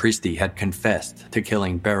John Christie had confessed to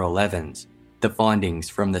killing Beryl Evans, the findings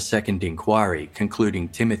from the second inquiry concluding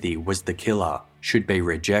Timothy was the killer should be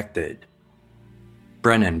rejected.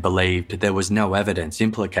 Brennan believed there was no evidence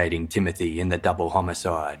implicating Timothy in the double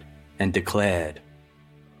homicide and declared,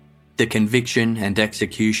 "The conviction and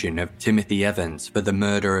execution of Timothy Evans for the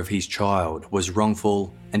murder of his child was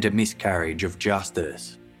wrongful and a miscarriage of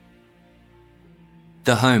justice."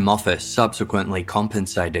 The Home Office subsequently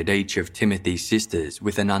compensated each of Timothy's sisters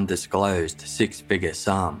with an undisclosed 6-figure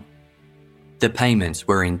sum. The payments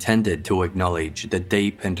were intended to acknowledge the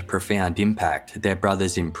deep and profound impact their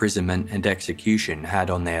brother's imprisonment and execution had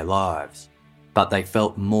on their lives, but they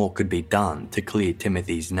felt more could be done to clear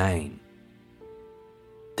Timothy's name.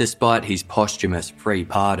 Despite his posthumous free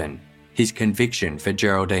pardon, his conviction for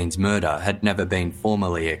Geraldine's murder had never been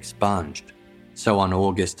formally expunged, so on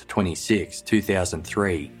August 26,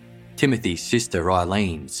 2003, Timothy's sister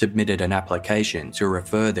Eileen submitted an application to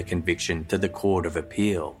refer the conviction to the Court of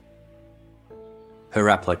Appeal. Her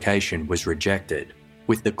application was rejected,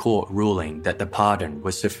 with the court ruling that the pardon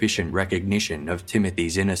was sufficient recognition of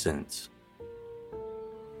Timothy's innocence.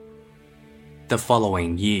 The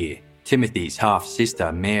following year, Timothy's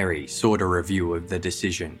half-sister Mary sought a review of the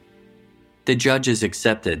decision. The judges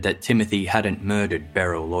accepted that Timothy hadn't murdered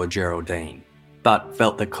Beryl or Geraldine, but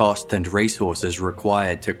felt the cost and resources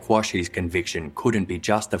required to quash his conviction couldn't be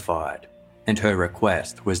justified, and her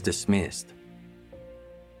request was dismissed.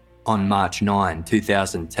 On March 9,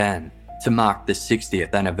 2010, to mark the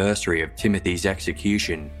 60th anniversary of Timothy's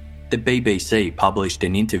execution, the BBC published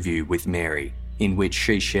an interview with Mary in which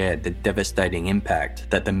she shared the devastating impact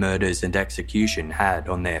that the murders and execution had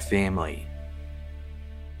on their family.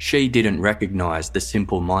 She didn't recognise the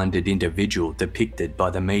simple-minded individual depicted by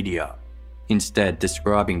the media, instead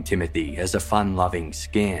describing Timothy as a fun-loving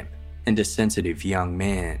scamp and a sensitive young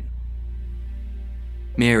man.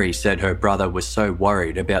 Mary said her brother was so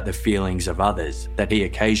worried about the feelings of others that he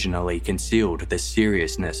occasionally concealed the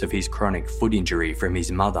seriousness of his chronic foot injury from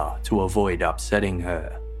his mother to avoid upsetting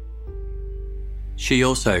her. She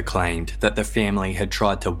also claimed that the family had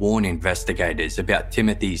tried to warn investigators about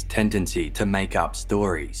Timothy's tendency to make up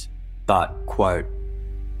stories, but, quote,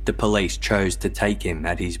 "the police chose to take him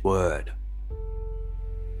at his word."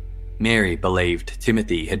 Mary believed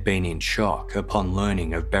Timothy had been in shock upon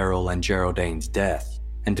learning of Beryl and Geraldine's death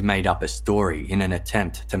and made up a story in an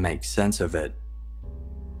attempt to make sense of it.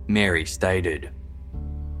 Mary stated,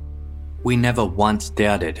 "We never once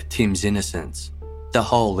doubted Tim's innocence. The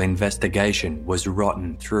whole investigation was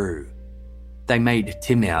rotten through. They made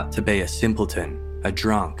Tim out to be a simpleton, a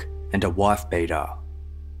drunk, and a wife-beater."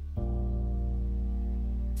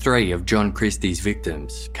 3 of John Christie's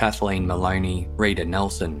victims, Kathleen Maloney, Rita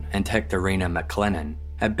Nelson, and Hectorina McLennan,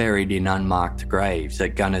 are buried in unmarked graves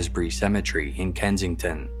at Gunnersbury Cemetery in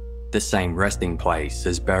Kensington, the same resting place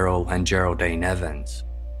as Beryl and Geraldine Evans.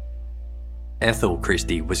 Ethel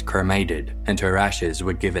Christie was cremated and her ashes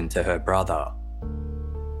were given to her brother.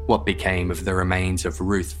 What became of the remains of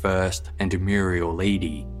Ruth First and Muriel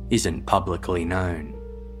Eady isn't publicly known.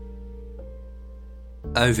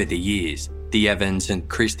 Over the years, the Evans and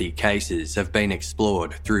Christie cases have been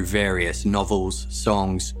explored through various novels,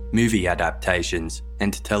 songs, movie adaptations,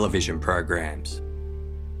 and television programs.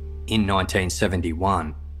 In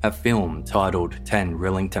 1971, a film titled 10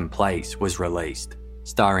 Rillington Place was released,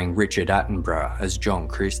 starring Richard Attenborough as John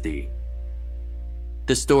Christie.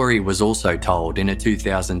 The story was also told in a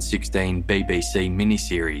 2016 BBC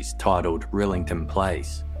miniseries titled Rillington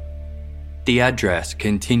Place. The address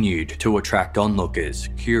continued to attract onlookers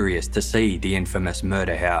curious to see the infamous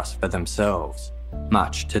murder house for themselves,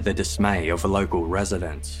 much to the dismay of local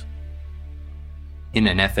residents. In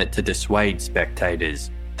an effort to dissuade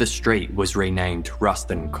spectators, the street was renamed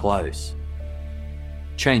Ruston Close.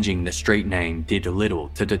 Changing the street name did little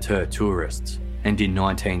to deter tourists, and in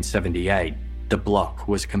 1978, the block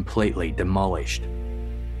was completely demolished.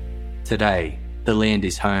 Today, the land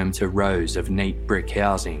is home to rows of neat brick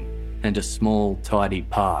housing and a small, tidy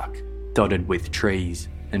park dotted with trees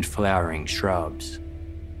and flowering shrubs.